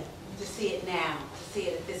see it now, to see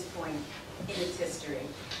it at this point in its history,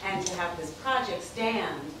 and to have this project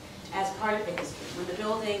stand as part of the history. When the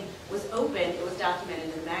building was opened, it was documented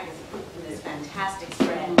in the magazine in this fantastic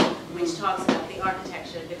spread, which talks about the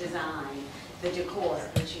architecture, the design, the decor,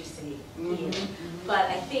 which you see here. But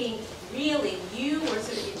I think really you were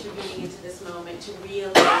sort of intervening into this moment to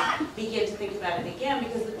really begin to think about it again,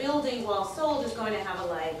 because the building, while sold, is going to have a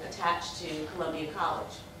life attached to Columbia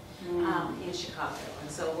College in Chicago.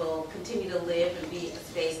 And so will continue to live and be a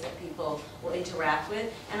space that people will interact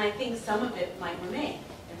with. And I think some of it might remain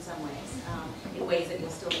in some ways, in ways that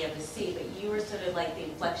you'll still be able to see. But you were sort of like the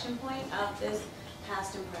inflection point of this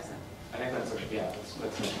past and present. I think that's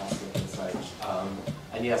fantastic insight.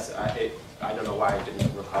 And yes, I don't know why I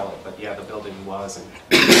didn't recall it, but yeah, the building was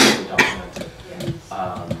incredibly documented.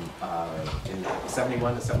 In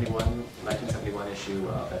 1971 issue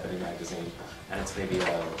of Ebony magazine, and it's maybe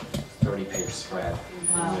a 30-page spread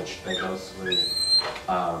in which they go through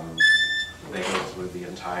the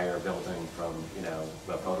entire building from, you know,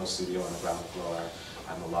 the photo studio on the ground floor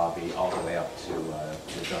and the lobby all the way up to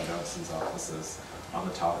John Johnson's offices on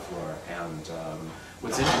the top floor. And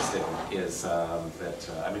what's interesting is that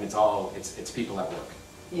I mean, it's people at work,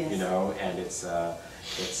 you know, and it's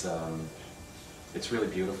really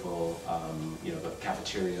beautiful. You know, the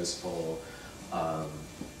cafeteria is full.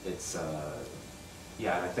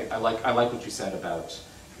 Yeah, and I think I like what you said about,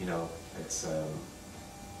 you know, it's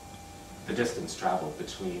the distance traveled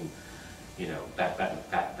between, you know,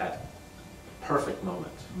 that perfect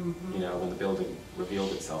moment, you know, when the building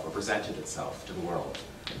revealed itself or presented itself to the world,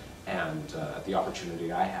 and the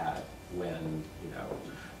opportunity I had when, you know,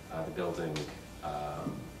 the building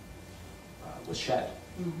was shed,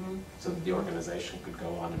 so that the organization could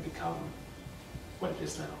go on and become what it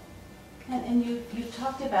is now. And you've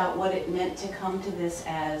talked about what it meant to come to this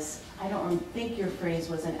as, I don't think your phrase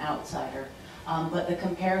was an outsider, but the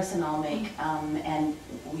comparison I'll make, and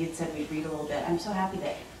we had said we'd read a little bit. I'm so happy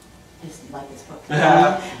that you like this book.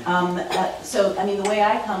 So, I mean, the way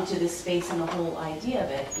I come to this space and the whole idea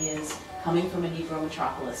of it is coming from a Negro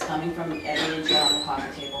metropolis, coming from Ebony and Jet on the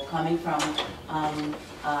coffee table, coming from,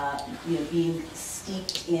 you know, being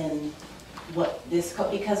steeped in what this,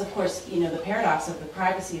 because of course, you know, the paradox of the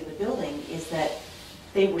privacy of the building is that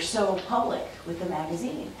they were so public with the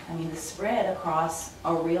magazine. I mean, the spread across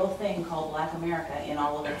a real thing called Black America in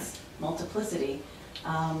all of its multiplicity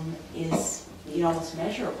is, you know, almost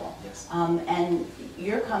measurable. Yes. And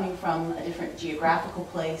you're coming from a different geographical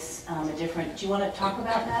place, do you want to talk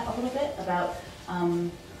about that a little bit, about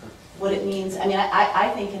what it means? I mean,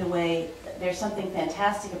 I think in a way there's something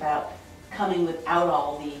fantastic about coming without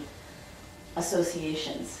all the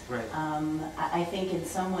associations. Right. I think in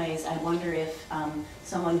some ways, I wonder if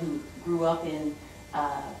someone who grew up in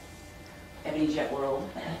Ebony Jet world,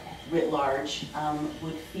 writ large,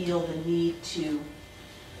 would feel the need to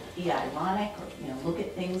be ironic, or, you know, look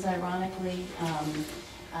at things ironically, and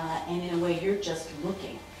in a way you're just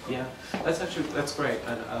looking. Yeah, that's great.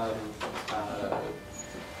 And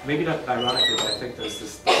maybe not ironically, but I think there's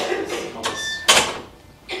this almost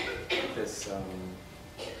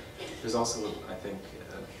there's also, I think,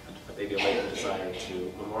 maybe a latent desire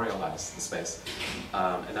to memorialize the space,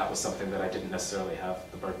 and that was something that I didn't necessarily have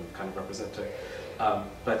the burden of kind of representing.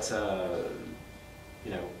 But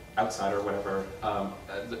you know, outsider or whatever,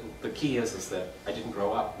 the key is that I didn't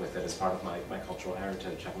grow up with it as part of my cultural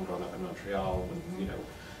heritage. Having grown up in Montreal with you know,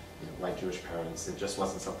 white Jewish parents, it just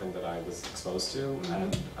wasn't something that I was exposed to,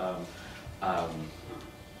 and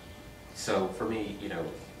so for me, you know,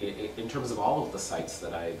 in terms of all of the sites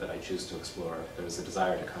that I choose to explore, there was a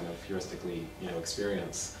desire to kind of heuristically, you know,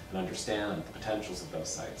 experience and understand the potentials of those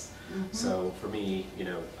sites. So for me, you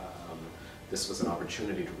know, this was an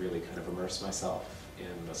opportunity to really kind of immerse myself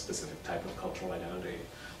in a specific type of cultural identity.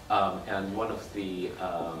 And one of the,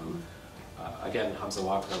 again, Hamza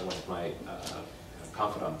Walker, one of my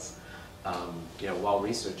confidants, you know, while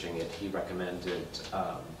researching it, he recommended,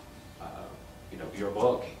 you know, your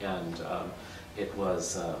book, and it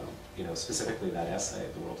was, you know, specifically that essay,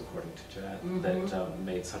 The World According to Jet, that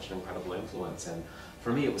made such an incredible influence. And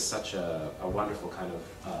for me, it was such a wonderful kind of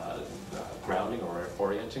grounding or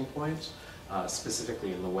orienting point,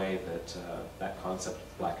 specifically in the way that that concept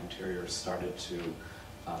of Black interiors started to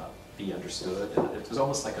be understood. And it was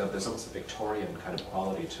almost like there's almost a Victorian kind of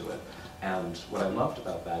quality to it. And what I loved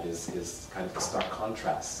about that is kind of the stark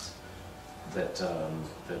contrast that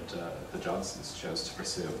the Johnsons chose to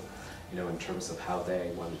pursue, in terms of how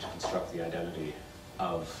they wanted to construct the identity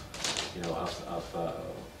of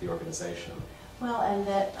the organization. Well, and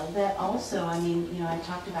that also, I mean, I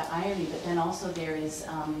talked about irony, but then also there is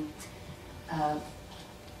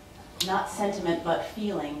not sentiment but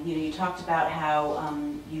feeling. You talked about how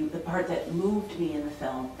the part that moved me in the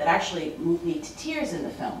film, that actually moved me to tears in the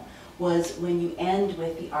film, was when you end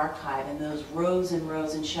with the archive and those rows and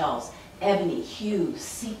rows and shelves. Ebony, hue,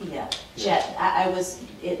 sepia, jet. I was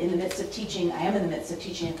in the midst of teaching, I am in the midst of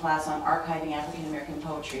teaching a class on archiving African American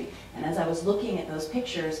poetry. And as I was looking at those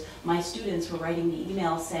pictures, my students were writing me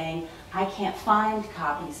emails saying, I can't find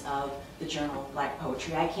copies of the Journal of Black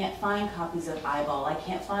Poetry. I can't find copies of Eyeball. I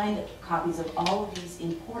can't find copies of all of these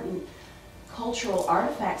important cultural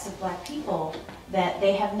artifacts of Black people that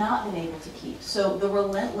they have not been able to keep. So the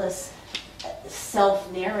relentless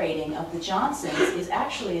self-narrating of the Johnsons is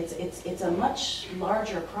actually, it's a much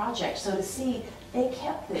larger project. So to see, they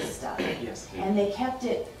kept this stuff. Yes. And they kept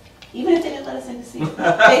it, even if they didn't let us in to see it,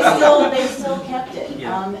 they still kept it.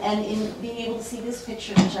 Yeah. And in being able to see this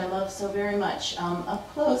picture, which I love so very much,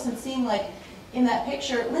 up close and seeing like in that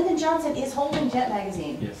picture, Lyndon Johnson is holding Jet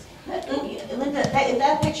magazine. Yes. Linda,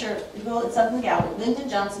 that picture, it's up in the gallery. Lyndon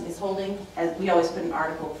Johnson is holding, as we always put an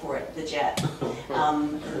article for it, the Jet,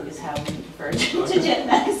 is how we refer to Jet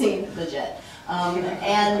magazine, the Jet.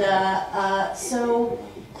 So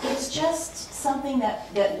it's just something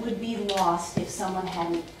that would be lost if someone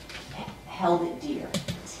hadn't held it dear.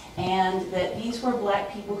 And that these were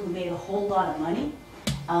Black people who made a whole lot of money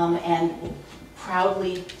and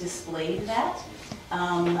proudly displayed that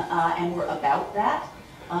and were about that.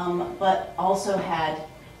 But also had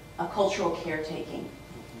a cultural caretaking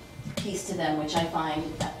piece to them, which I find,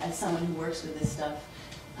 as someone who works with this stuff,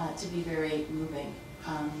 to be very moving.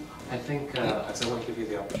 I think, so I want to give you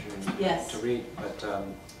the opportunity Yes. to read, but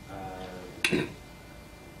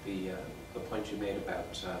the point you made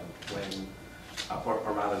about when,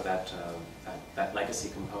 or rather that legacy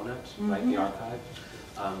component, like the archive,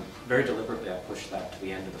 very deliberately I pushed that to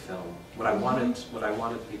the end of the film. What I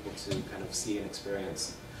wanted people to kind of see and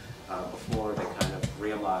experience before they kind of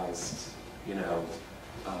realized,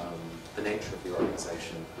 the nature of the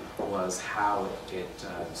organization was how it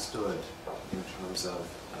stood in terms of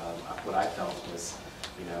what I felt was,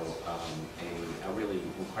 a really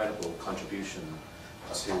incredible contribution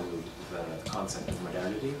to the concept of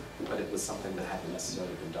modernity, but it was something that hadn't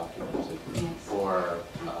necessarily been documented or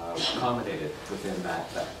accommodated within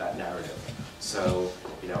that narrative. So,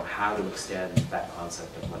 how to extend that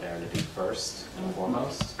concept of modernity first and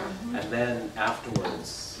foremost, and then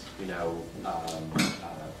afterwards,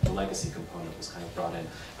 the legacy component was kind of brought in.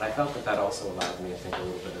 But I felt that also allowed me, I think, a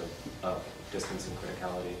little bit of distance and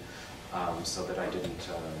criticality, so that I didn't,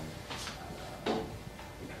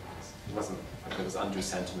 it wasn't like there was undue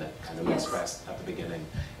sentiment kind of expressed at the beginning.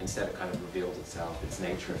 Instead, it kind of revealed itself, its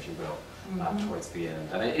nature, if you will, towards the end.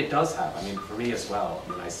 And it does have, I mean, for me as well,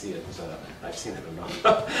 I mean, I see it, I've seen it enough.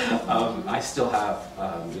 I still have,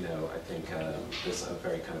 I think there's a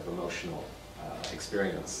very kind of emotional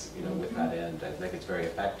experience, with that end. I think it's very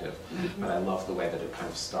effective, but I love the way that it kind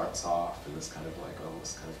of starts off in this kind of like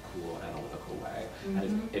almost kind of cool analytical way,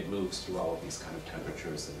 and it moves through all of these kind of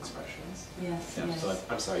temperatures and expressions. Yes, yeah, yes. So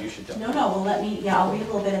I'm sorry, you should definitely. No, well I'll read a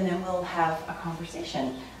little bit and then we'll have a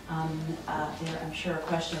conversation. There, I'm sure, are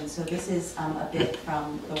questions. So this is a bit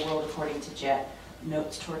from The World According to Jet,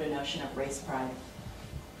 Notes Toward a Notion of Race Pride.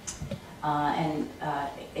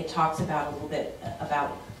 It talks about a little bit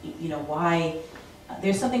about, why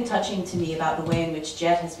there's something touching to me about the way in which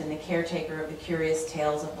Jet has been the caretaker of the curious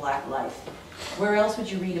tales of Black life. Where else would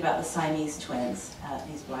you read about the Siamese twins,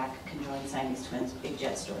 these Black conjoined Siamese twins, big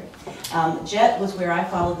Jet story. Jet was where I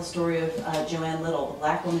followed the story of Joanne Little, the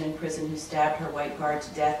Black woman in prison who stabbed her white guard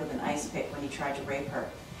to death with an ice pick when he tried to rape her.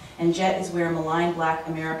 And Jet is where maligned Black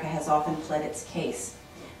America has often pled its case.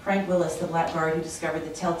 Frank Willis, the Black guard who discovered the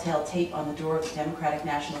telltale tape on the door of the Democratic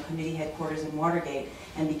National Committee headquarters in Watergate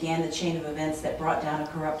and began the chain of events that brought down a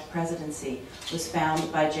corrupt presidency, was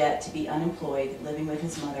found by Jet to be unemployed, living with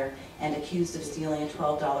his mother, and accused of stealing a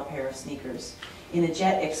 $12 pair of sneakers. In a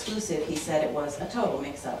Jet exclusive, he said it was a total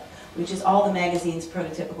mix-up, which is all the magazine's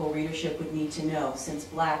prototypical readership would need to know, since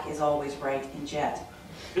Black is always right in Jet.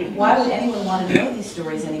 Why would anyone want to know these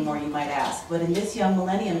stories anymore, you might ask? But in this young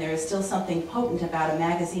millennium, there is still something potent about a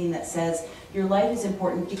magazine that says your life is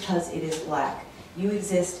important because it is Black. You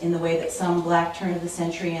exist in the way that some black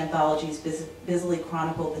turn-of-the-century anthologies busily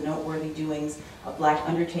chronicle the noteworthy doings of black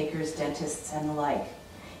undertakers, dentists, and the like.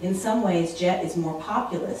 In some ways, Jet is more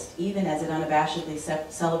populist, even as it unabashedly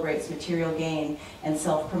celebrates material gain and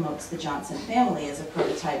self-promotes the Johnson family as a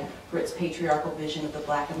prototype for its patriarchal vision of the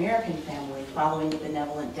black American family, following the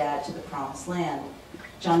benevolent dad to the promised land.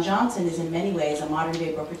 John Johnson is in many ways a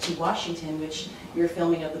modern-day Booker T. Washington, which you're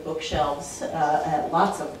filming of the bookshelves,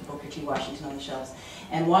 lots of Booker T. Washington on the shelves,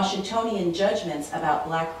 and Washingtonian judgments about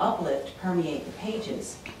black uplift permeate the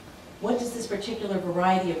pages. What does this particular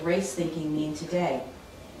variety of race thinking mean today?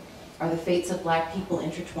 Are the fates of black people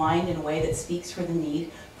intertwined in a way that speaks for the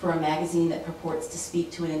need for a magazine that purports to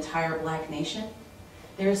speak to an entire black nation?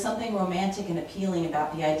 There is something romantic and appealing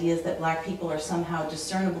about the ideas that black people are somehow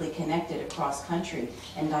discernibly connected across country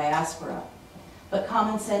and diaspora. But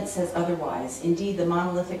common sense says otherwise. Indeed, the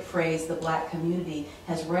monolithic phrase, the black community,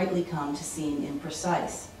 has rightly come to seem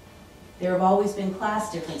imprecise. There have always been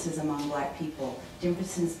class differences among black people,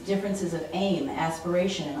 differences of aim,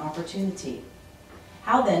 aspiration, and opportunity.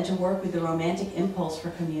 How then to work with the romantic impulse for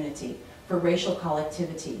community, for racial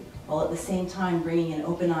collectivity, while at the same time bringing an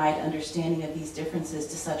open-eyed understanding of these differences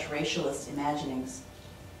to such racialist imaginings?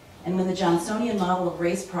 And when the Johnsonian model of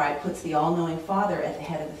race pride puts the all-knowing father at the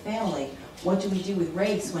head of the family, what do we do with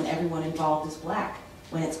race when everyone involved is black,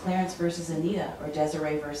 when it's Clarence versus Anita or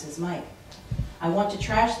Desiree versus Mike? I want to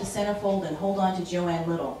trash the centerfold and hold on to Joanne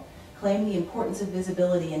Little, claim the importance of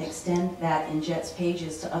visibility and extend that in Jet's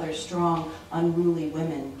pages to other strong, unruly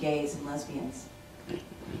women, gays, and lesbians.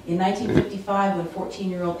 In 1955, when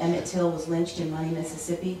 14-year-old Emmett Till was lynched in Money,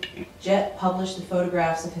 Mississippi, Jet published the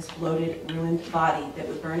photographs of his bloated, ruined body that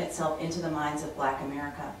would burn itself into the minds of black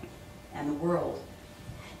America and the world.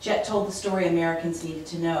 Jet told the story Americans needed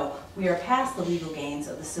to know. We are past the legal gains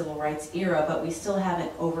of the civil rights era, but we still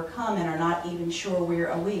haven't overcome and are not even sure we're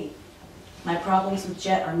a we. My problems with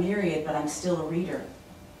Jet are myriad, but I'm still a reader.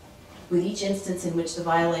 With each instance in which the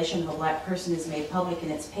violation of a black person is made public in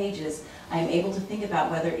its pages, I am able to think about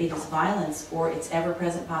whether it is violence or its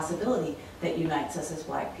ever-present possibility that unites us as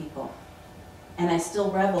black people. And I still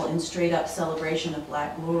revel in straight-up celebration of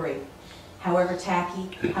black glory. However tacky,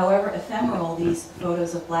 however ephemeral these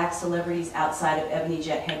photos of black celebrities outside of Ebony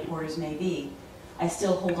Jet headquarters may be, I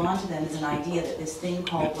still hold on to them as an idea that this thing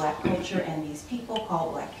called black culture and these people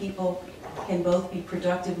called black people can both be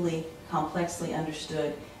productively, complexly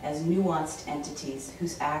understood as nuanced entities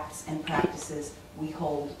whose acts and practices we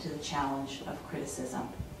hold to the challenge of criticism.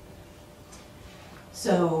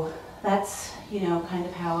 So that's, kind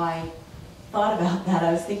of how I thought about that.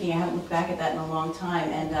 I was thinking, I haven't looked back at that in a long time,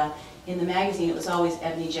 and in the magazine it was always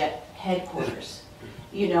Ebony Jet headquarters.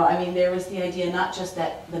 There was the idea not just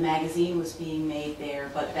that the magazine was being made there,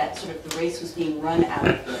 but that sort of the race was being run out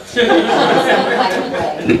of it. Some kind of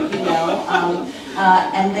way,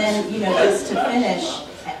 and then, just to finish,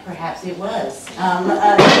 perhaps it was,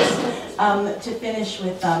 to finish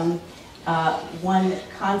with one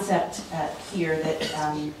concept here that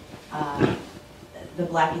the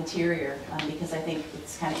black interior, because I think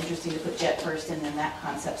it's kind of interesting to put Jet first and then that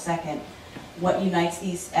concept second. What unites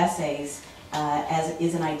these essays as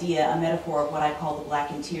is an idea, a metaphor of what I call the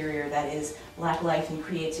black interior, that is black life and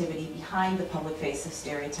creativity behind the public face of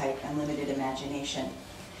stereotype and limited imagination.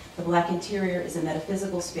 The black interior is a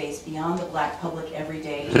metaphysical space beyond the black public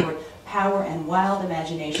everyday toward power and wild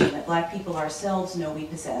imagination that black people ourselves know we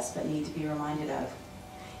possess but need to be reminded of.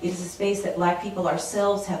 It is a space that black people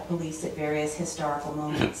ourselves have policed at various historical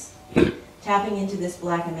moments. Tapping into this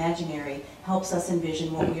black imaginary helps us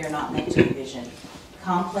envision what we are not meant to envision.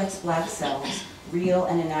 Complex black selves, real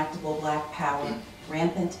and enactable black power,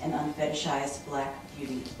 rampant and unfetishized black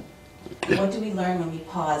beauty. What do we learn when we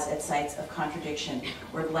pause at sites of contradiction,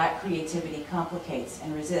 where black creativity complicates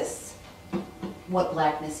and resists what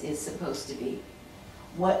blackness is supposed to be?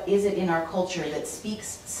 What is it in our culture that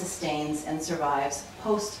speaks, sustains, and survives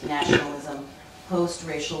post-nationalism,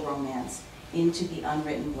 post-racial romance, into the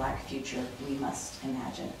unwritten black future we must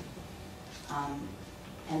imagine?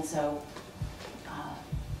 And so,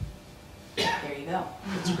 there you go.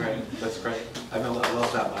 That's great. That's great. I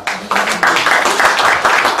love that last one.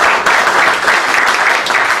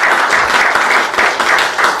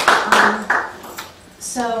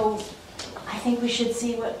 So, I think we should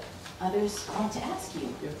see what others want to ask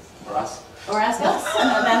you. Yes. Or us. Or ask us.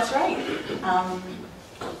 That's right.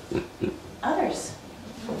 Others.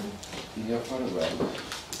 In your photograph,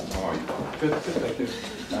 how are you? Good, thank you.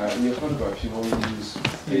 In your photograph, you only use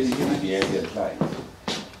basically the ambient light.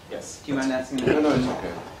 Yes. Do you mind asking No, no, it's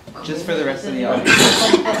okay. Just for the rest of the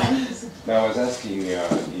audience. Now, I was asking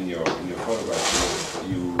in your photograph,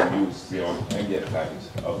 you use the ambient light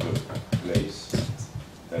of the place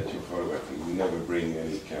that you're photographing. You never bring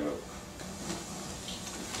any kind of...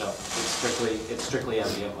 No, it's strictly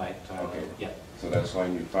ambient light. Okay. Yeah. So that's why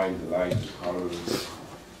you find the light, the colors,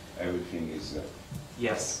 everything is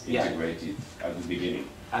Yes. Yeah. integrated at the beginning.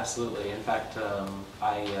 Absolutely. In fact,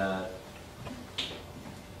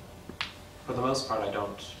 for the most part, I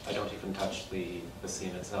don't even touch the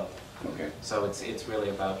scene itself. Okay. So it's really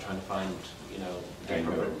about trying to find, you know, the Kind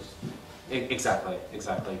appropriate- of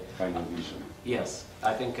Exactly. find a vision. Yes,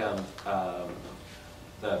 I think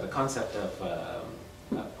the concept of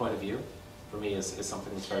point of view for me is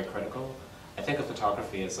something that's very critical. I think of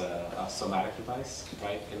photography as a somatic device,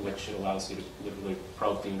 right, in which it allows you to literally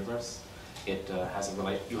probe the universe. It has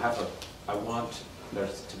a I want there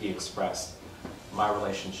to be expressed my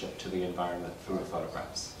relationship to the environment through the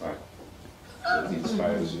photographs. Right. That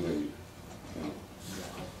inspires you. And you.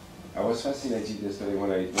 I was fascinated yesterday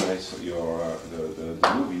when I saw your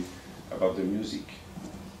the movie about the music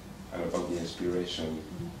and about the inspiration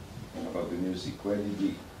about the music. Where did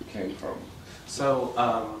it came from? So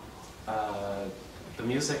the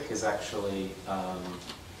music is actually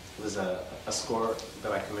was a score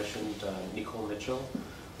that I commissioned. Nicole Mitchell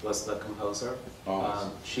was the composer.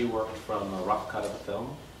 Oh. She worked from a rough cut of the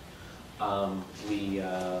film. We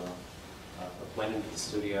went into the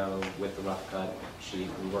studio with the rough cut. We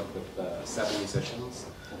worked with 7 musicians.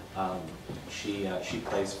 She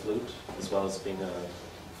plays flute as well as being a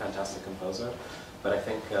fantastic composer. But I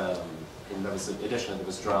think there was, in addition, there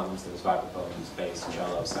was drums, there was vibraphones, bass,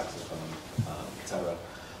 cello, saxophone, etc.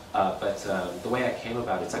 But the way I came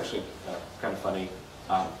about it's actually kind of funny.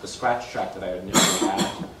 The scratch track that I initially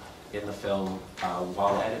had in the film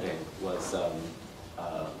while editing was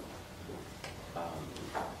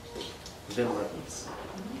Wim Mertens.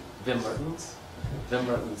 Wim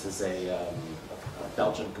Mertens is a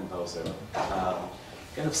Belgian composer.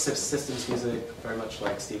 Kind of systems music, very much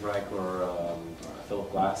like Steve Reich or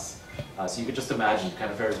Philip Glass. So you could just imagine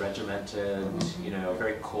kind of very regimented, you know,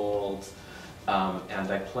 very cold.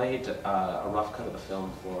 And I played a rough cut of the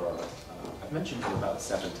film for, I've mentioned him about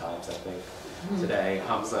 7 times, I think, today,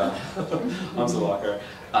 Hamza Walker.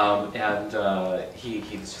 And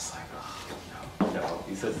he was just like, oh, no.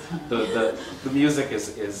 He said the music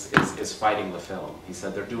is fighting the film. He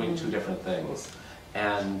said they're doing 2 different things.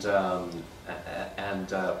 And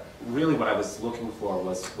really what I was looking for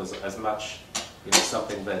was as much, you know,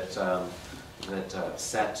 something that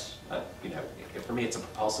set, you know, for me it's a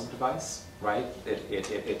propulsive device, right?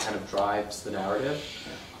 It kind of drives the narrative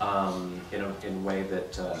in a way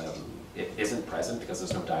that it isn't present because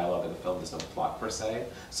there's no dialogue in the film, there's no plot per se.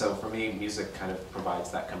 So for me, music kind of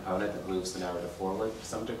provides that component that moves the narrative forward to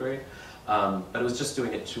some degree. But it was just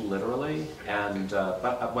doing it too literally, and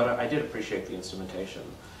but I did appreciate the instrumentation.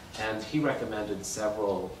 And he recommended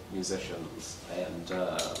several musicians, and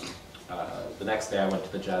the next day I went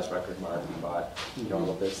to the Jazz Record Mart and bought, you know, all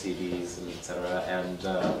of their CDs and etc. And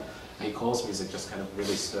Nicole's music just kind of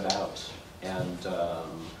really stood out, and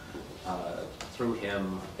through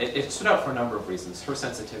him, it stood out for a number of reasons. Her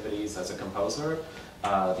sensitivities as a composer,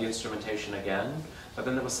 the instrumentation again, but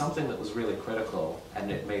then there was something that was really critical,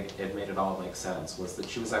 and it made it all make sense, was that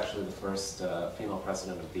she was actually the first female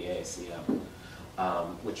president of the AACM,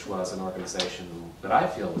 which was an organization that I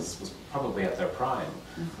feel was probably at their prime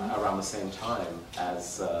around the same time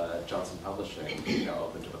as Johnson Publishing, you know,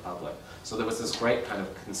 opened to the public. So there was this great kind of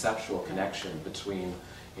conceptual connection between,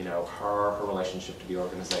 you know, her relationship to the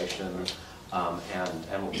organization,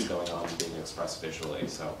 and what was going on and being expressed visually.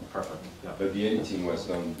 So perfect. Yeah. But the editing was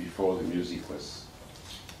done before the music was...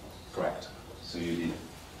 Correct. So you did,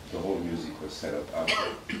 the whole music was set up after.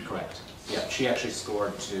 Correct. Yeah, she actually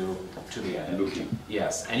scored to the edit. Looking.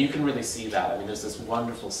 Yes, and you can really see that. I mean, there's this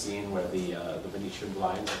wonderful scene where the Venetian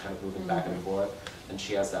blinds are kind of moving back and forth, and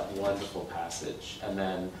she has that wonderful passage. And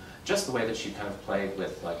then just the way that she kind of played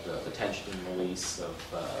with like the tension and release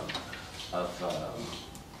of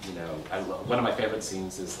you know, one of my favorite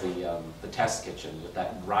scenes is the test kitchen with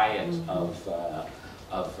that riot of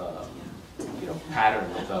you know,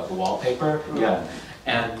 pattern with the wallpaper. Yeah,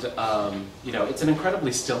 and you know, it's an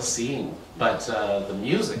incredibly still scene, but the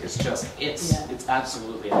music is just it's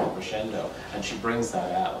absolutely at a crescendo, and she brings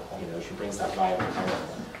that out. You know, she brings that riot of color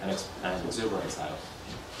and exuberance out.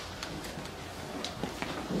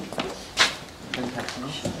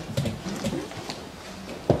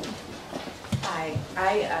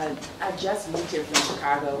 Hi, I just moved here from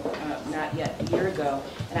Chicago, not yet a year ago,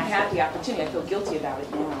 and I had the opportunity, I feel guilty about it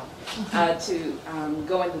now, to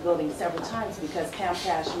go in the building several times because Pam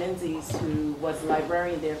Cash Menzies, who was a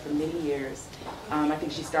librarian there for many years, I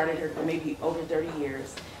think she started her for maybe over 30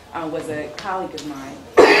 years, was a colleague of mine.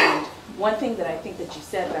 And one thing that I think that you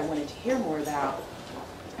said that I wanted to hear more about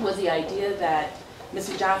was the idea that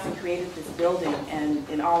Mr. Johnson created this building and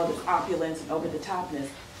in all of its opulence and over-the-topness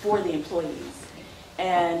for the employees.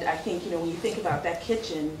 And I think, when you think about that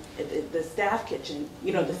kitchen, the staff kitchen,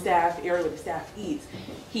 the staff area where the staff eats,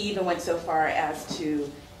 he even went so far as to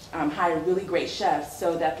hire really great chefs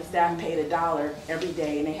so that the staff paid $1 every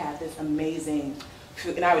day, and they had this amazing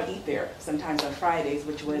food. And I would eat there sometimes on Fridays,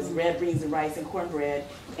 which was red beans and rice and cornbread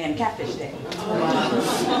and catfish day.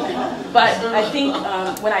 But I think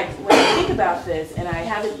when I think about this, and I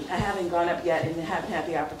haven't gone up yet and haven't had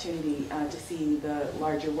the opportunity to see the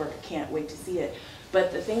larger work. I can't wait to see it.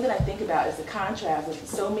 But the thing that I think about is the contrast with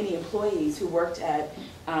so many employees who worked at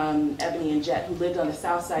Ebony and Jet, who lived on the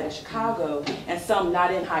south side of Chicago, and some not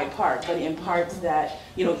in Hyde Park, but in parts that,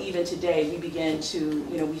 even today we begin to,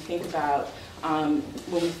 we think about,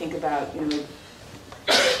 when we think about,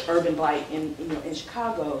 urban blight in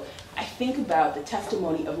Chicago, I think about the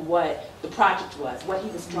testimony of what the project was, what he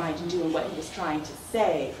was trying to do and what he was trying to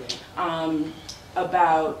say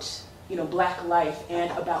about Black life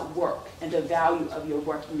and about work and the value of your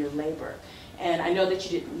work and your labor. And I know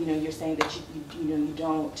that you're saying that you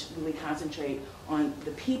don't really concentrate on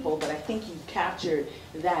the people, but I think you captured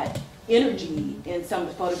that energy in some of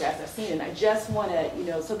the photographs I've seen. And I just want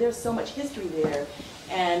to, so there's so much history there.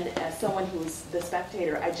 And as someone who's the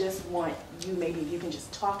spectator, I just want you, maybe if you can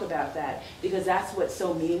just talk about that, because that's what's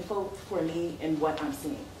so meaningful for me in what I'm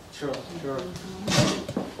seeing. Sure.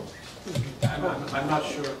 I'm not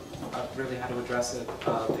sure really how to address it,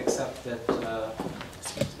 except that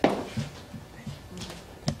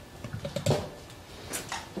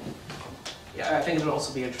yeah, I think it would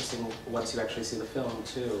also be interesting once you actually see the film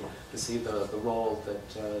too, to see the role that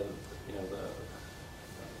the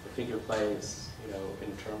figure plays,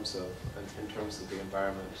 in terms of the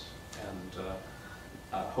environment, and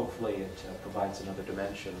hopefully it provides another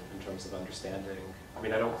dimension in terms of understanding. I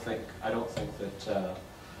mean, I don't think that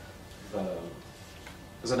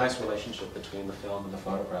there's a nice relationship between the film and the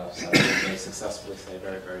photographs. I think they successfully say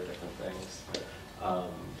very, very different things.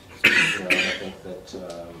 And I think that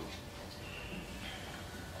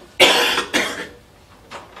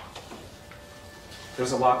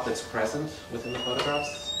there's a lot that's present within the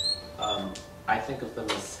photographs. I think of them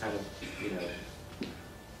as kind of,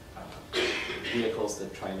 vehicles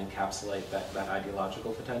that try and encapsulate that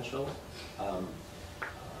ideological potential. And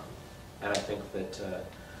I think that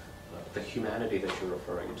the humanity that you're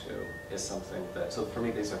referring to is something that, so for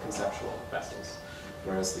me these are conceptual vessels,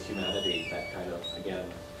 whereas the humanity, that kind of, again,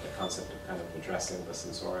 the concept of kind of addressing the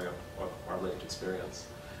sensorium or our lived experience,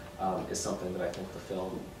 is something that I think the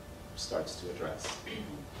film starts to address.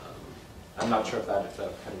 I'm not sure if that kind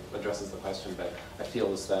of addresses the question, but I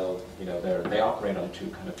feel as though, they operate on two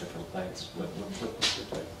kind of different planes. What's your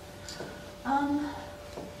take?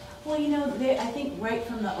 Well, I think right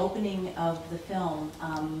from the opening of the film,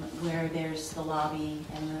 where there's the lobby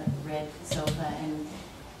and the red sofa, and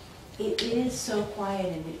it is so quiet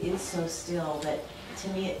and it is so still that, to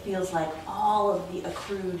me, it feels like all of the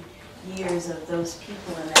accrued years of those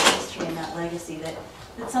people and that history and that legacy, that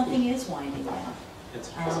something is winding down.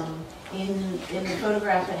 In the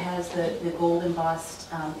photograph, it has the gold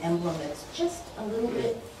embossed emblem that's just a little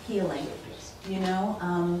bit healing,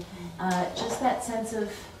 just that sense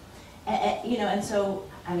of, and so,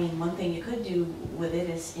 I mean, one thing you could do with it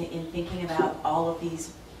is in thinking about all of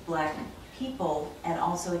these Black people, and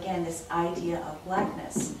also, again, this idea of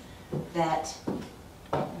Blackness that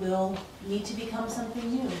will need to become something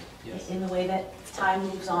new. Yes. In the way that time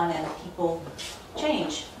moves on and people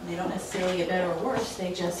change. They don't necessarily get better or worse,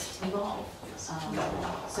 they just evolve. Yes.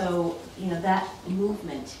 So, that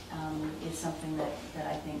movement is something that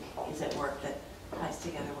I think is at work that ties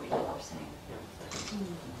together what you were saying.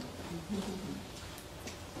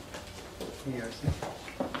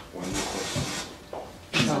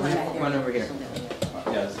 One over here.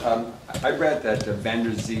 Yes, I read that Van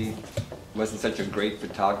der Zee wasn't such a great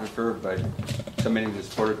photographer, but so many of his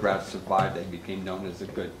photographs survived that he became known as a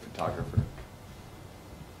good photographer.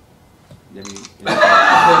 You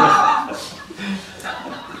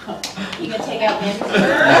gonna take out Van der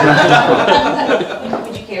Zee?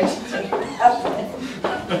 Would you care to take it out?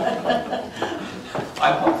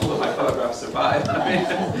 I'm hopeful that my photographs survive.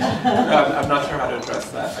 I'm not sure how to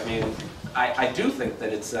address that. I mean, I do think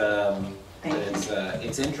that it's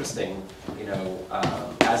interesting,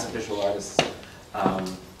 as a visual artist,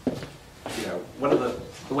 one of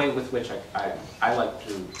the way with which I like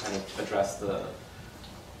to kind of address the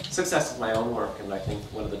success of my own work, and I think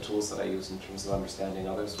one of the tools that I use in terms of understanding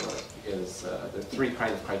others' work is there are three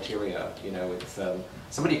kind of criteria. You know, it's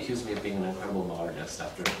somebody accused me of being an incredible modernist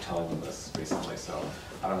after telling them this recently, so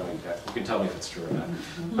I don't know. You can tell me if it's true or not.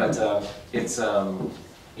 But it's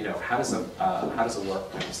you know, how does a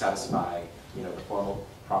work kind of satisfy, you know, the formal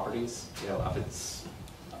properties, you know, of its,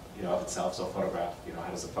 you know, of itself. So a photograph, you know,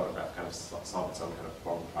 how does a photograph kind of solve its own kind of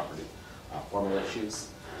formal property, formal issues,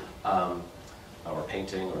 or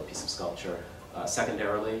painting or a piece of sculpture.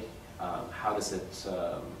 Secondarily, how does it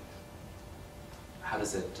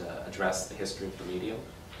address the history of the medium,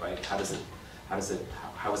 right? How is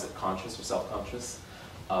it conscious or self-conscious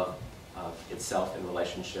of itself in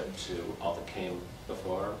relationship to all that came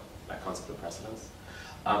before, that concept of precedence?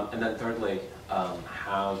 And then thirdly,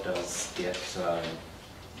 how does it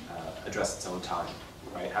address its own time,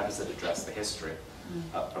 right? How does it address the history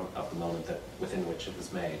of the moment within which it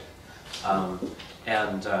was made?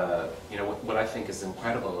 You know, what I think is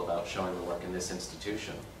incredible about showing the work in this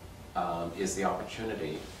institution is the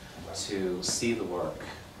opportunity to see the work,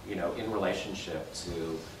 you know, in relationship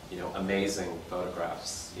to, you know, amazing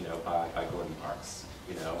photographs, you know, by Gordon Parks.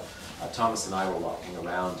 You know, Thomas and I were walking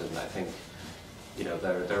around, and I think, you know,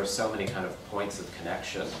 there are so many kind of points of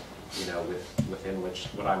connection, you know, within which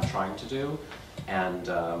what I'm trying to do, and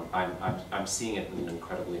I'm seeing it in an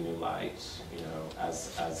incredibly new light, you know, as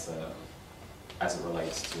it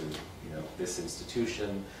relates to, you know, this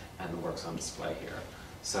institution and the works on display here.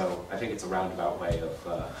 So I think it's a roundabout way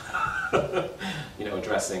of, you know,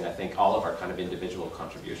 addressing, I think, all of our kind of individual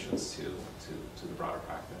contributions to the broader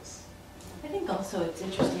practice. I think also it's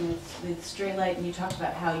interesting with Stray Light, and you talked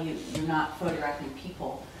about how you're not photographing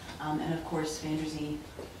people, and of course Van der Zee,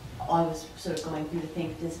 I was sort of going through to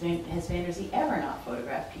think, has Van der Zee ever not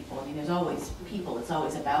photographed people? I mean, there's always people, it's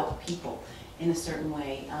always about people in a certain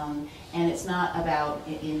way, and it's not about,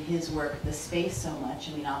 in his work, the space so much.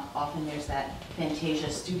 I mean, often there's that Fantasia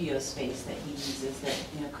studio space that he uses that,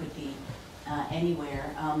 you know, could be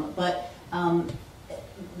anywhere, but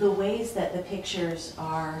the ways that the pictures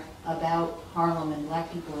are about Harlem and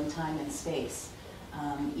black people in time and space,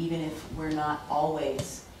 even if we're not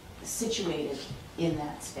always situated in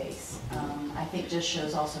that space, I think just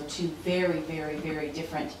shows also two very, very, very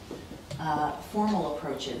different formal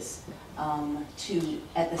approaches to,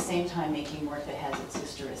 at the same time, making work that has its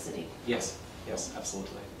historicity. Yes, yes,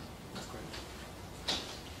 absolutely. That's great.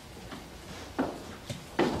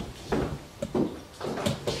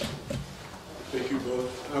 Thank you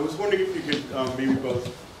both. I was wondering if you could maybe both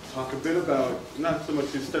talk a bit about, not so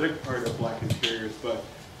much the aesthetic part of black interiors, but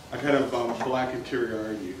a kind of black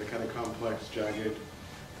interiority, the kind of complex, jagged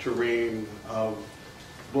terrain of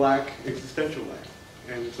black existential life.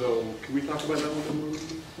 And so, can we talk about that a little more?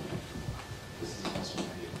 This is a question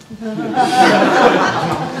for you.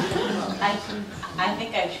 I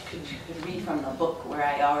think I could read from the book where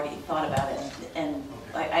I already thought about it, and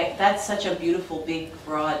that's such a beautiful, big,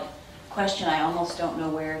 broad question. I almost don't know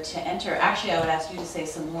where to enter. Actually, I would ask you to say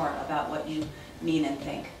some more about what you mean and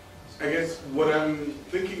think. I guess what I'm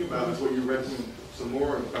thinking about is what you read some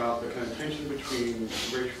more about, the kind of tension between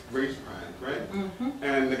race pride, right? Mm-hmm.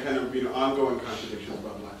 And the kind of, you know, ongoing contradictions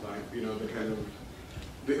about black life, you know, the kind of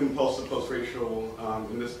the impulse to post-racial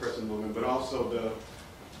in this present moment, but also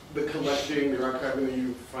the collecting, the archiving that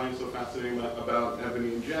you find so fascinating about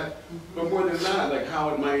Ebony and Jet. Mm-hmm. But more than that, like how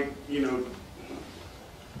it might, you know,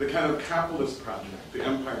 the kind of capitalist project, the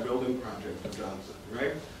empire building project of Johnson,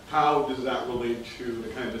 right? How does that relate to the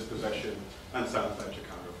kind of dispossession on Southside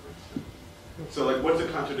Chicago, for instance? So, like, what's the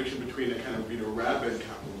contradiction between a kind of, you know, rabid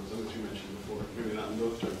capitalism, which you mentioned before, maybe not in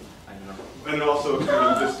those terms, and also a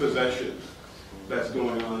kind of dispossession that's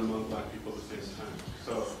going on among black people at the same time?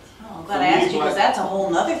 So, I'm glad I asked you, because that's a whole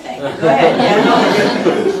nother thing. Go ahead.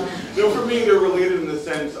 Yeah. No, for me, they're related in the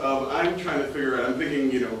sense of I'm trying to figure out. I'm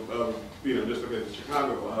thinking, you know, of, you know, just because it's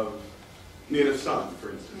Chicago, of Native Son,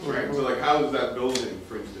 for instance, right? So, like, how is that building,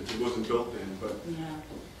 for instance? It wasn't built in, but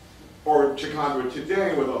or Chicago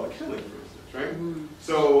today with all the killing, for instance, right? Mm.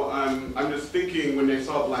 So I'm just thinking when they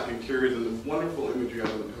saw black interiors and the wonderful imagery on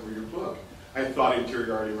the cover of your book, I thought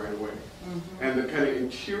interiority right away, and the kind of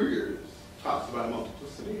interiors talks about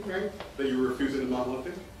multiplicity, right? That you were refusing the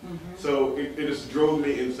monolithic. So it just drove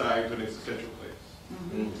me inside to an existential place.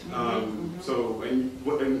 So,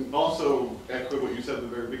 and also echo what you said at the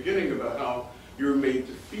very beginning about how you were made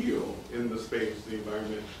to feel in the space, the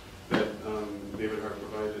environment that David Hartt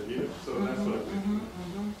provided you. So that's what I'm thinking.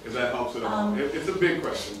 If that helps at all. It's a big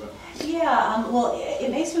question, but. Yeah, Yeah, well,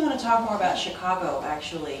 it makes me want to talk more about Chicago,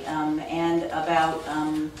 actually, and about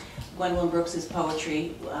Gwendolyn Brooks's poetry,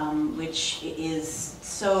 which is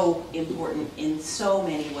so important in so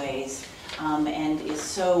many ways, and is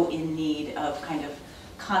so in need of kind of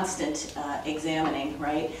constant examining,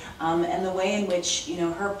 right? And the way in which, you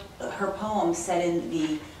know, her poem set in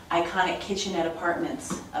the iconic kitchenette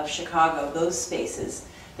apartments of Chicago, those spaces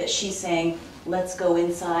that she's saying, let's go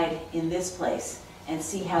inside in this place and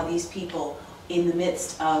see how these people, in the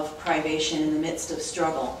midst of privation, in the midst of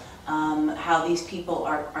struggle, how these people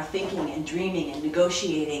are thinking and dreaming and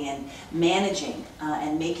negotiating and managing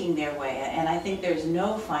and making their way. And I think there's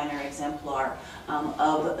no finer exemplar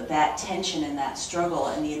of that tension and that struggle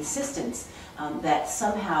and the insistence that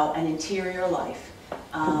somehow an interior life,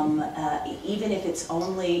 even if it's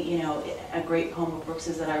only, you know, a great poem of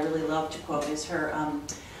Brooks's that I really love to quote is her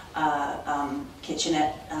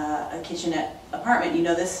kitchenette apartment. You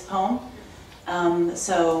know this poem?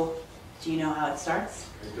 So, do you know how it starts?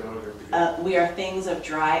 We are things of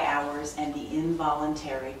dry hours and the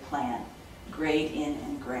involuntary plan, grayed in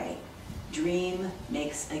and gray. Dream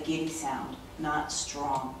makes a giddy sound, not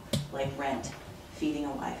strong, like rent, feeding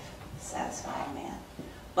a wife, satisfying man.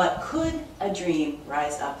 But could a dream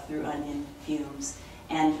rise up through onion fumes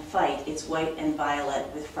and fight its white and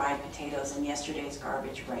violet with fried potatoes and yesterday's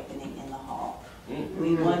garbage ripening in the hall?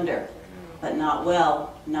 We wonder, but not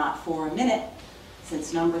well, not for a minute.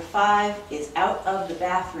 Since number 5 is out of the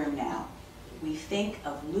bathroom now, we think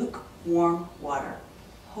of lukewarm water,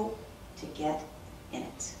 hope to get in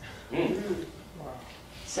it.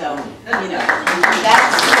 So, you know,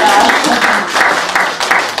 that's,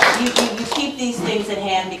 you keep these things at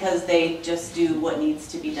hand because they just do what needs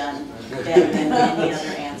to be done better than any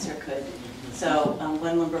other answer could. So,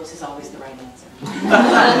 Gwendolyn Brooks is always the right answer.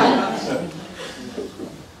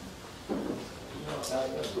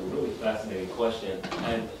 That's a really fascinating question.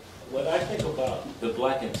 And what I think about the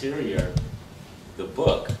Black Interior, the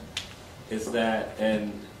book, is that,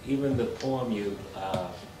 and even the poem you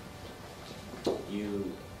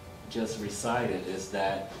just recited, is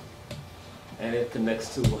that, and it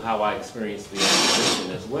connects to how I experienced the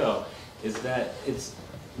exhibition as well, is that it's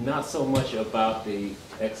not so much about the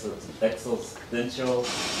existential,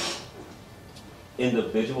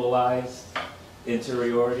 individualized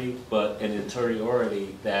interiority, but an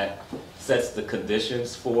interiority that sets the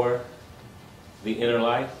conditions for the inner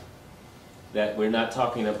life. That we're not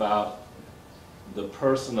talking about the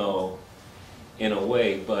personal in a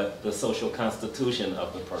way, but the social constitution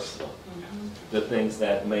of the personal. The things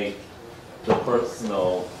that make the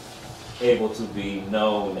personal able to be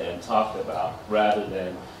known and talked about rather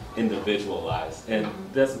than individualized. And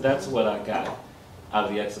that's what I got out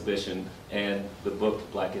of the exhibition and the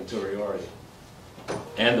book, Black Interiority.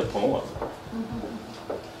 And the poem.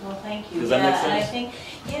 Well, thank you. Does that make sense? And I think,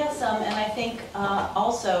 yes, and I think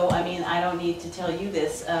also, I mean, I don't need to tell you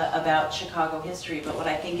this about Chicago history, but what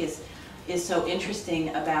I think is so interesting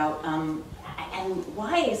about, and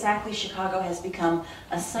why exactly Chicago has become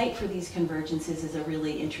a site for these convergences is a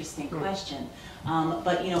really interesting question.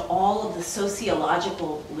 But, you know, all of the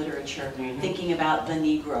sociological literature thinking about the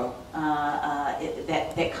Negro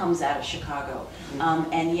that comes out of Chicago,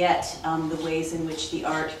 and yet the ways in which the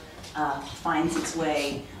art finds its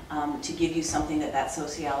way to give you something that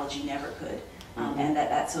sociology never could, and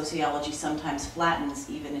that sociology sometimes flattens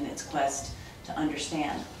even in its quest to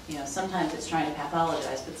understand. You know, sometimes it's trying to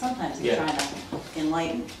pathologize, but sometimes it's trying to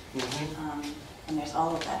enlighten. And there's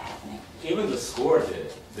all of that happening. Even the score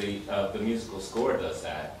did it. The musical score does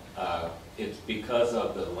that. It's because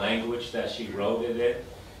of the language that she wrote in it,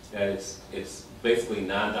 that it's basically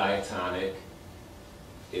non-diatonic,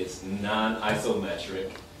 it's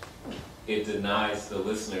non-isometric. It denies the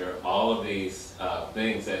listener all of these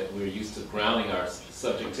things that we're used to grounding our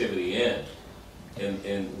subjectivity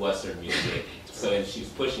in Western music. So, and she's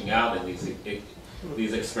pushing out in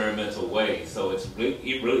these experimental ways. So it's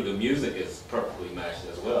really the music is perfectly matched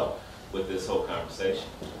as well with this whole conversation.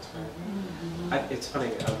 It's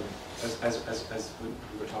funny, as we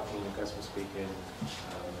were talking, you guys were speaking,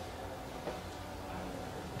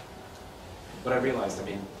 what I realized, I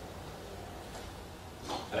mean,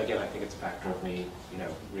 and again, I think it's a factor of me, you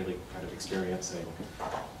know, really kind of experiencing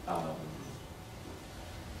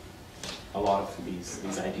a lot of these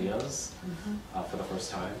ideas for the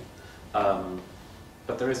first time.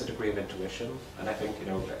 But there is a degree of intuition, and I think, you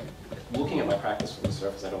know, looking at my practice from the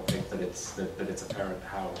surface, I don't think that it's apparent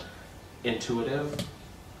how intuitive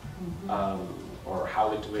or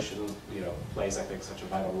how intuition, you know, plays, I think, such a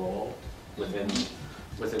vital role within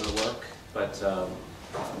the work. But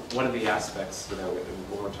one of the aspects, you know,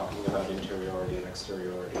 when we're talking about interiority and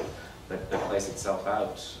exteriority, that plays itself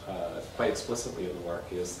out quite explicitly in the work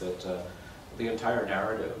is that the entire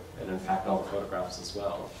narrative, and in fact all the photographs as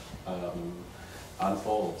well,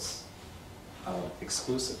 unfolds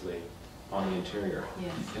exclusively on the interior.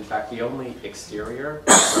 Yeah. In fact, the only exterior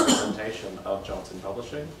representation of Johnson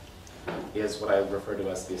Publishing is what I refer to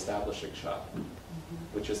as the establishing shot,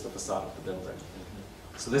 which is the facade of the building.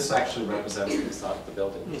 So this actually represents the facade of the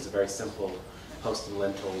building. It's a very simple post and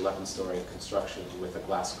lintel 11-story construction with a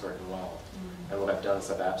glass curtain wall. And what I've done is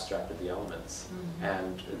I've abstracted the elements.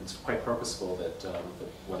 And it's quite purposeful that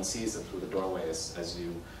one sees it through the doorway as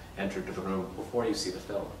you enter to the room before you see the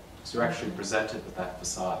film. So you're actually presented with that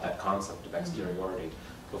facade, that concept of exteriority,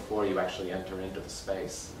 before you actually enter into the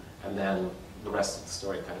space. And then the rest of the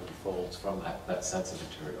story kind of unfolds from that sense of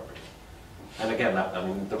interiority. And again, I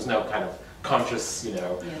mean, there was no kind of conscious, you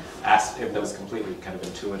know, that was completely kind of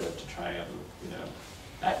intuitive to try and, you know,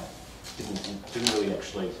 I didn't really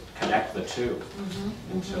actually connect the two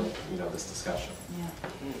until, you know, this discussion. Yeah.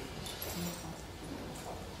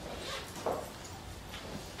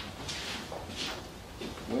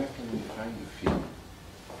 Where can we find the film?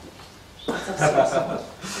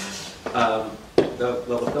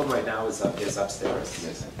 The film right now is upstairs.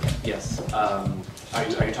 Yes. Yes.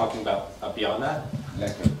 Are you talking about beyond that?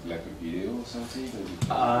 Like a video or something?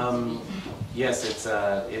 Yes, it's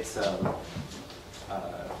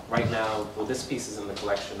right now. Well, this piece is in the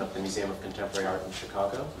collection of the Museum of Contemporary Art in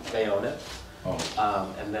Chicago. They own it. Oh.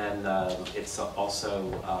 And then it's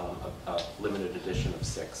also a limited edition of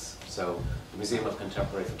 6. So the Museum of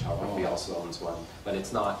Contemporary Photography also owns one, but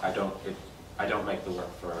it's not. I don't make the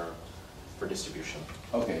work for distribution.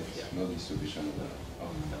 Okay. Yeah. No distribution. Oh,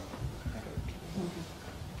 no.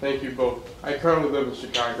 Thank you both. I currently live in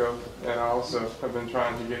Chicago, and I also have been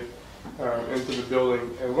trying to get into the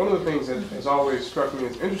building. And one of the things that has always struck me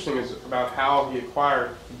as interesting is about how he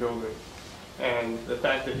acquired the building, and the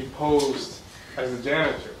fact that he posed as a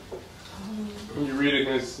janitor. When you read in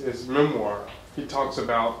his memoir, he talks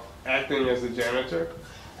about acting as a janitor.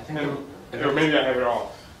 I think, or maybe I have it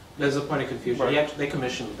off. There's a point of confusion. Right. They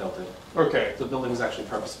commissioned the building. Okay. The building was actually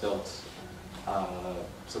purpose-built.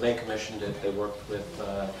 So they commissioned it. They worked with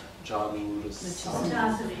John Lewis. Johnson,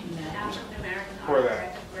 African-American For that.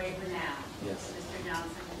 architect of great renown. Yes. Mr.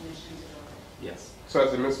 Johnson commissioned it. Yes. So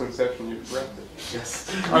as a misconception, you corrected it.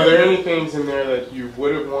 Yes. Are there any things in there that you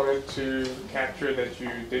would have wanted to capture that you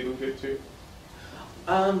didn't get to?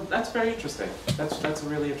 That's very interesting. That's a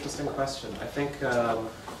really interesting question. I think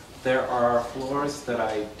there are floors that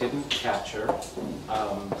I didn't capture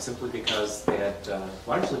simply because they had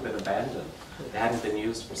largely been abandoned. They hadn't been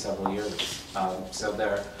used for several years. So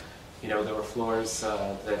there were floors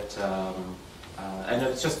and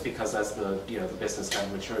it's just because as the business kind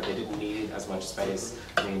of matured, they didn't need as much space.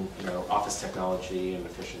 I mean, office technology and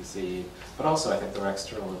efficiency, but also I think there were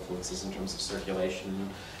external influences in terms of circulation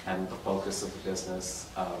and the focus of the business.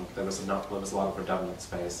 There was a lot of redundant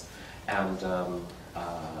space, and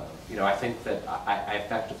I think that I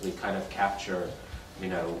effectively kind of capture,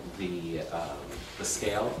 the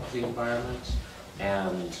scale of the environment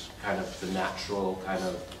and kind of the natural kind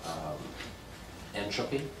of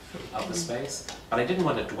entropy of the space, but I didn't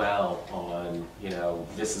want to dwell on,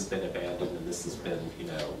 this has been abandoned and this has been,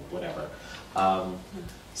 whatever.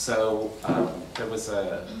 So there was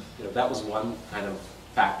that was one kind of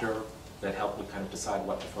factor that helped me kind of decide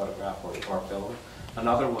what to photograph or film.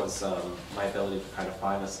 Another was my ability to kind of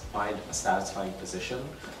find a satisfying position.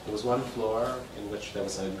 There was one floor in which there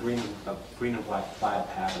was a green and black plaid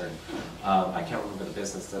pattern. I can't remember the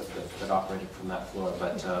business that operated from that floor,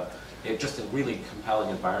 but it just a really compelling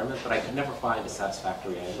environment, but I could never find a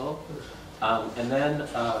satisfactory angle. And then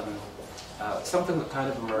something that kind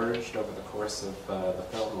of emerged over the course of the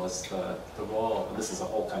film was the role, and this is a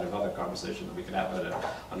whole kind of other conversation that we could have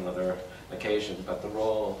on another occasion, but the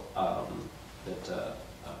role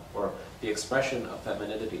or the expression of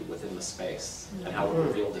femininity within the space and how it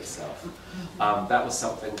revealed itself. That was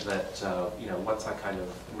something that, once I kind of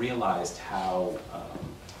realized how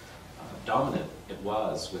dominant it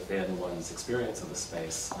was within one's experience of the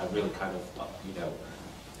space, I really kind of,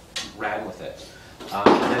 ran with it.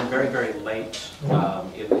 And then very, very late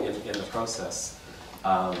in the process,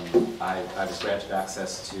 I was granted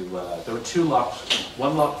access to, there were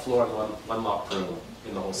one locked floor and one locked room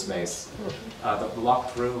in the whole space. The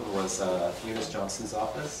locked room was Eunice Johnson's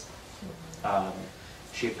office.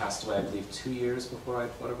 She had passed away, I believe, 2 years before I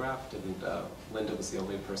photographed, and Linda was the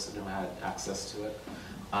only person who had access to it.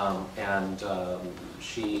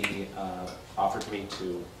 She offered me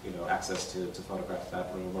to, access to photograph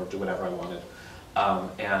that room or do whatever I wanted.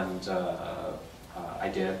 I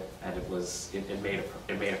did, and it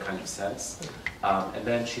made a kind of sense. And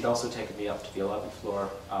then she'd also taken me up to the 11th floor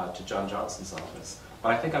to John Johnson's office.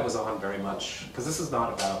 But I think I was on very much, because this is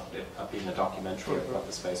not about it being a documentary of what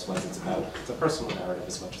the space was. It's a personal narrative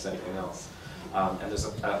as much as anything else. And there's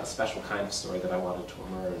a special kind of story that I wanted to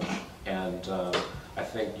emerge. And I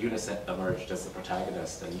think Eunice emerged as the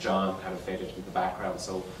protagonist, and John kind of faded into the background.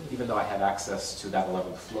 So even though I had access to that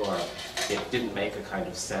 11th floor, it didn't make a kind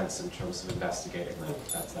of sense in terms of investigating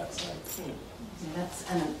that site. Yeah, that's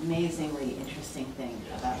an amazingly interesting thing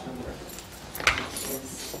about her work,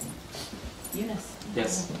 is Eunice.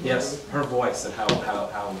 Yes, yes, her voice and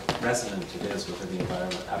how resonant it is within the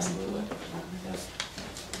environment, absolutely. Yes.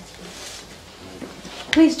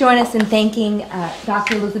 Please join us in thanking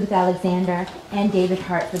Dr. Elizabeth Alexander and David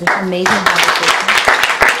Hartt for this amazing conversation.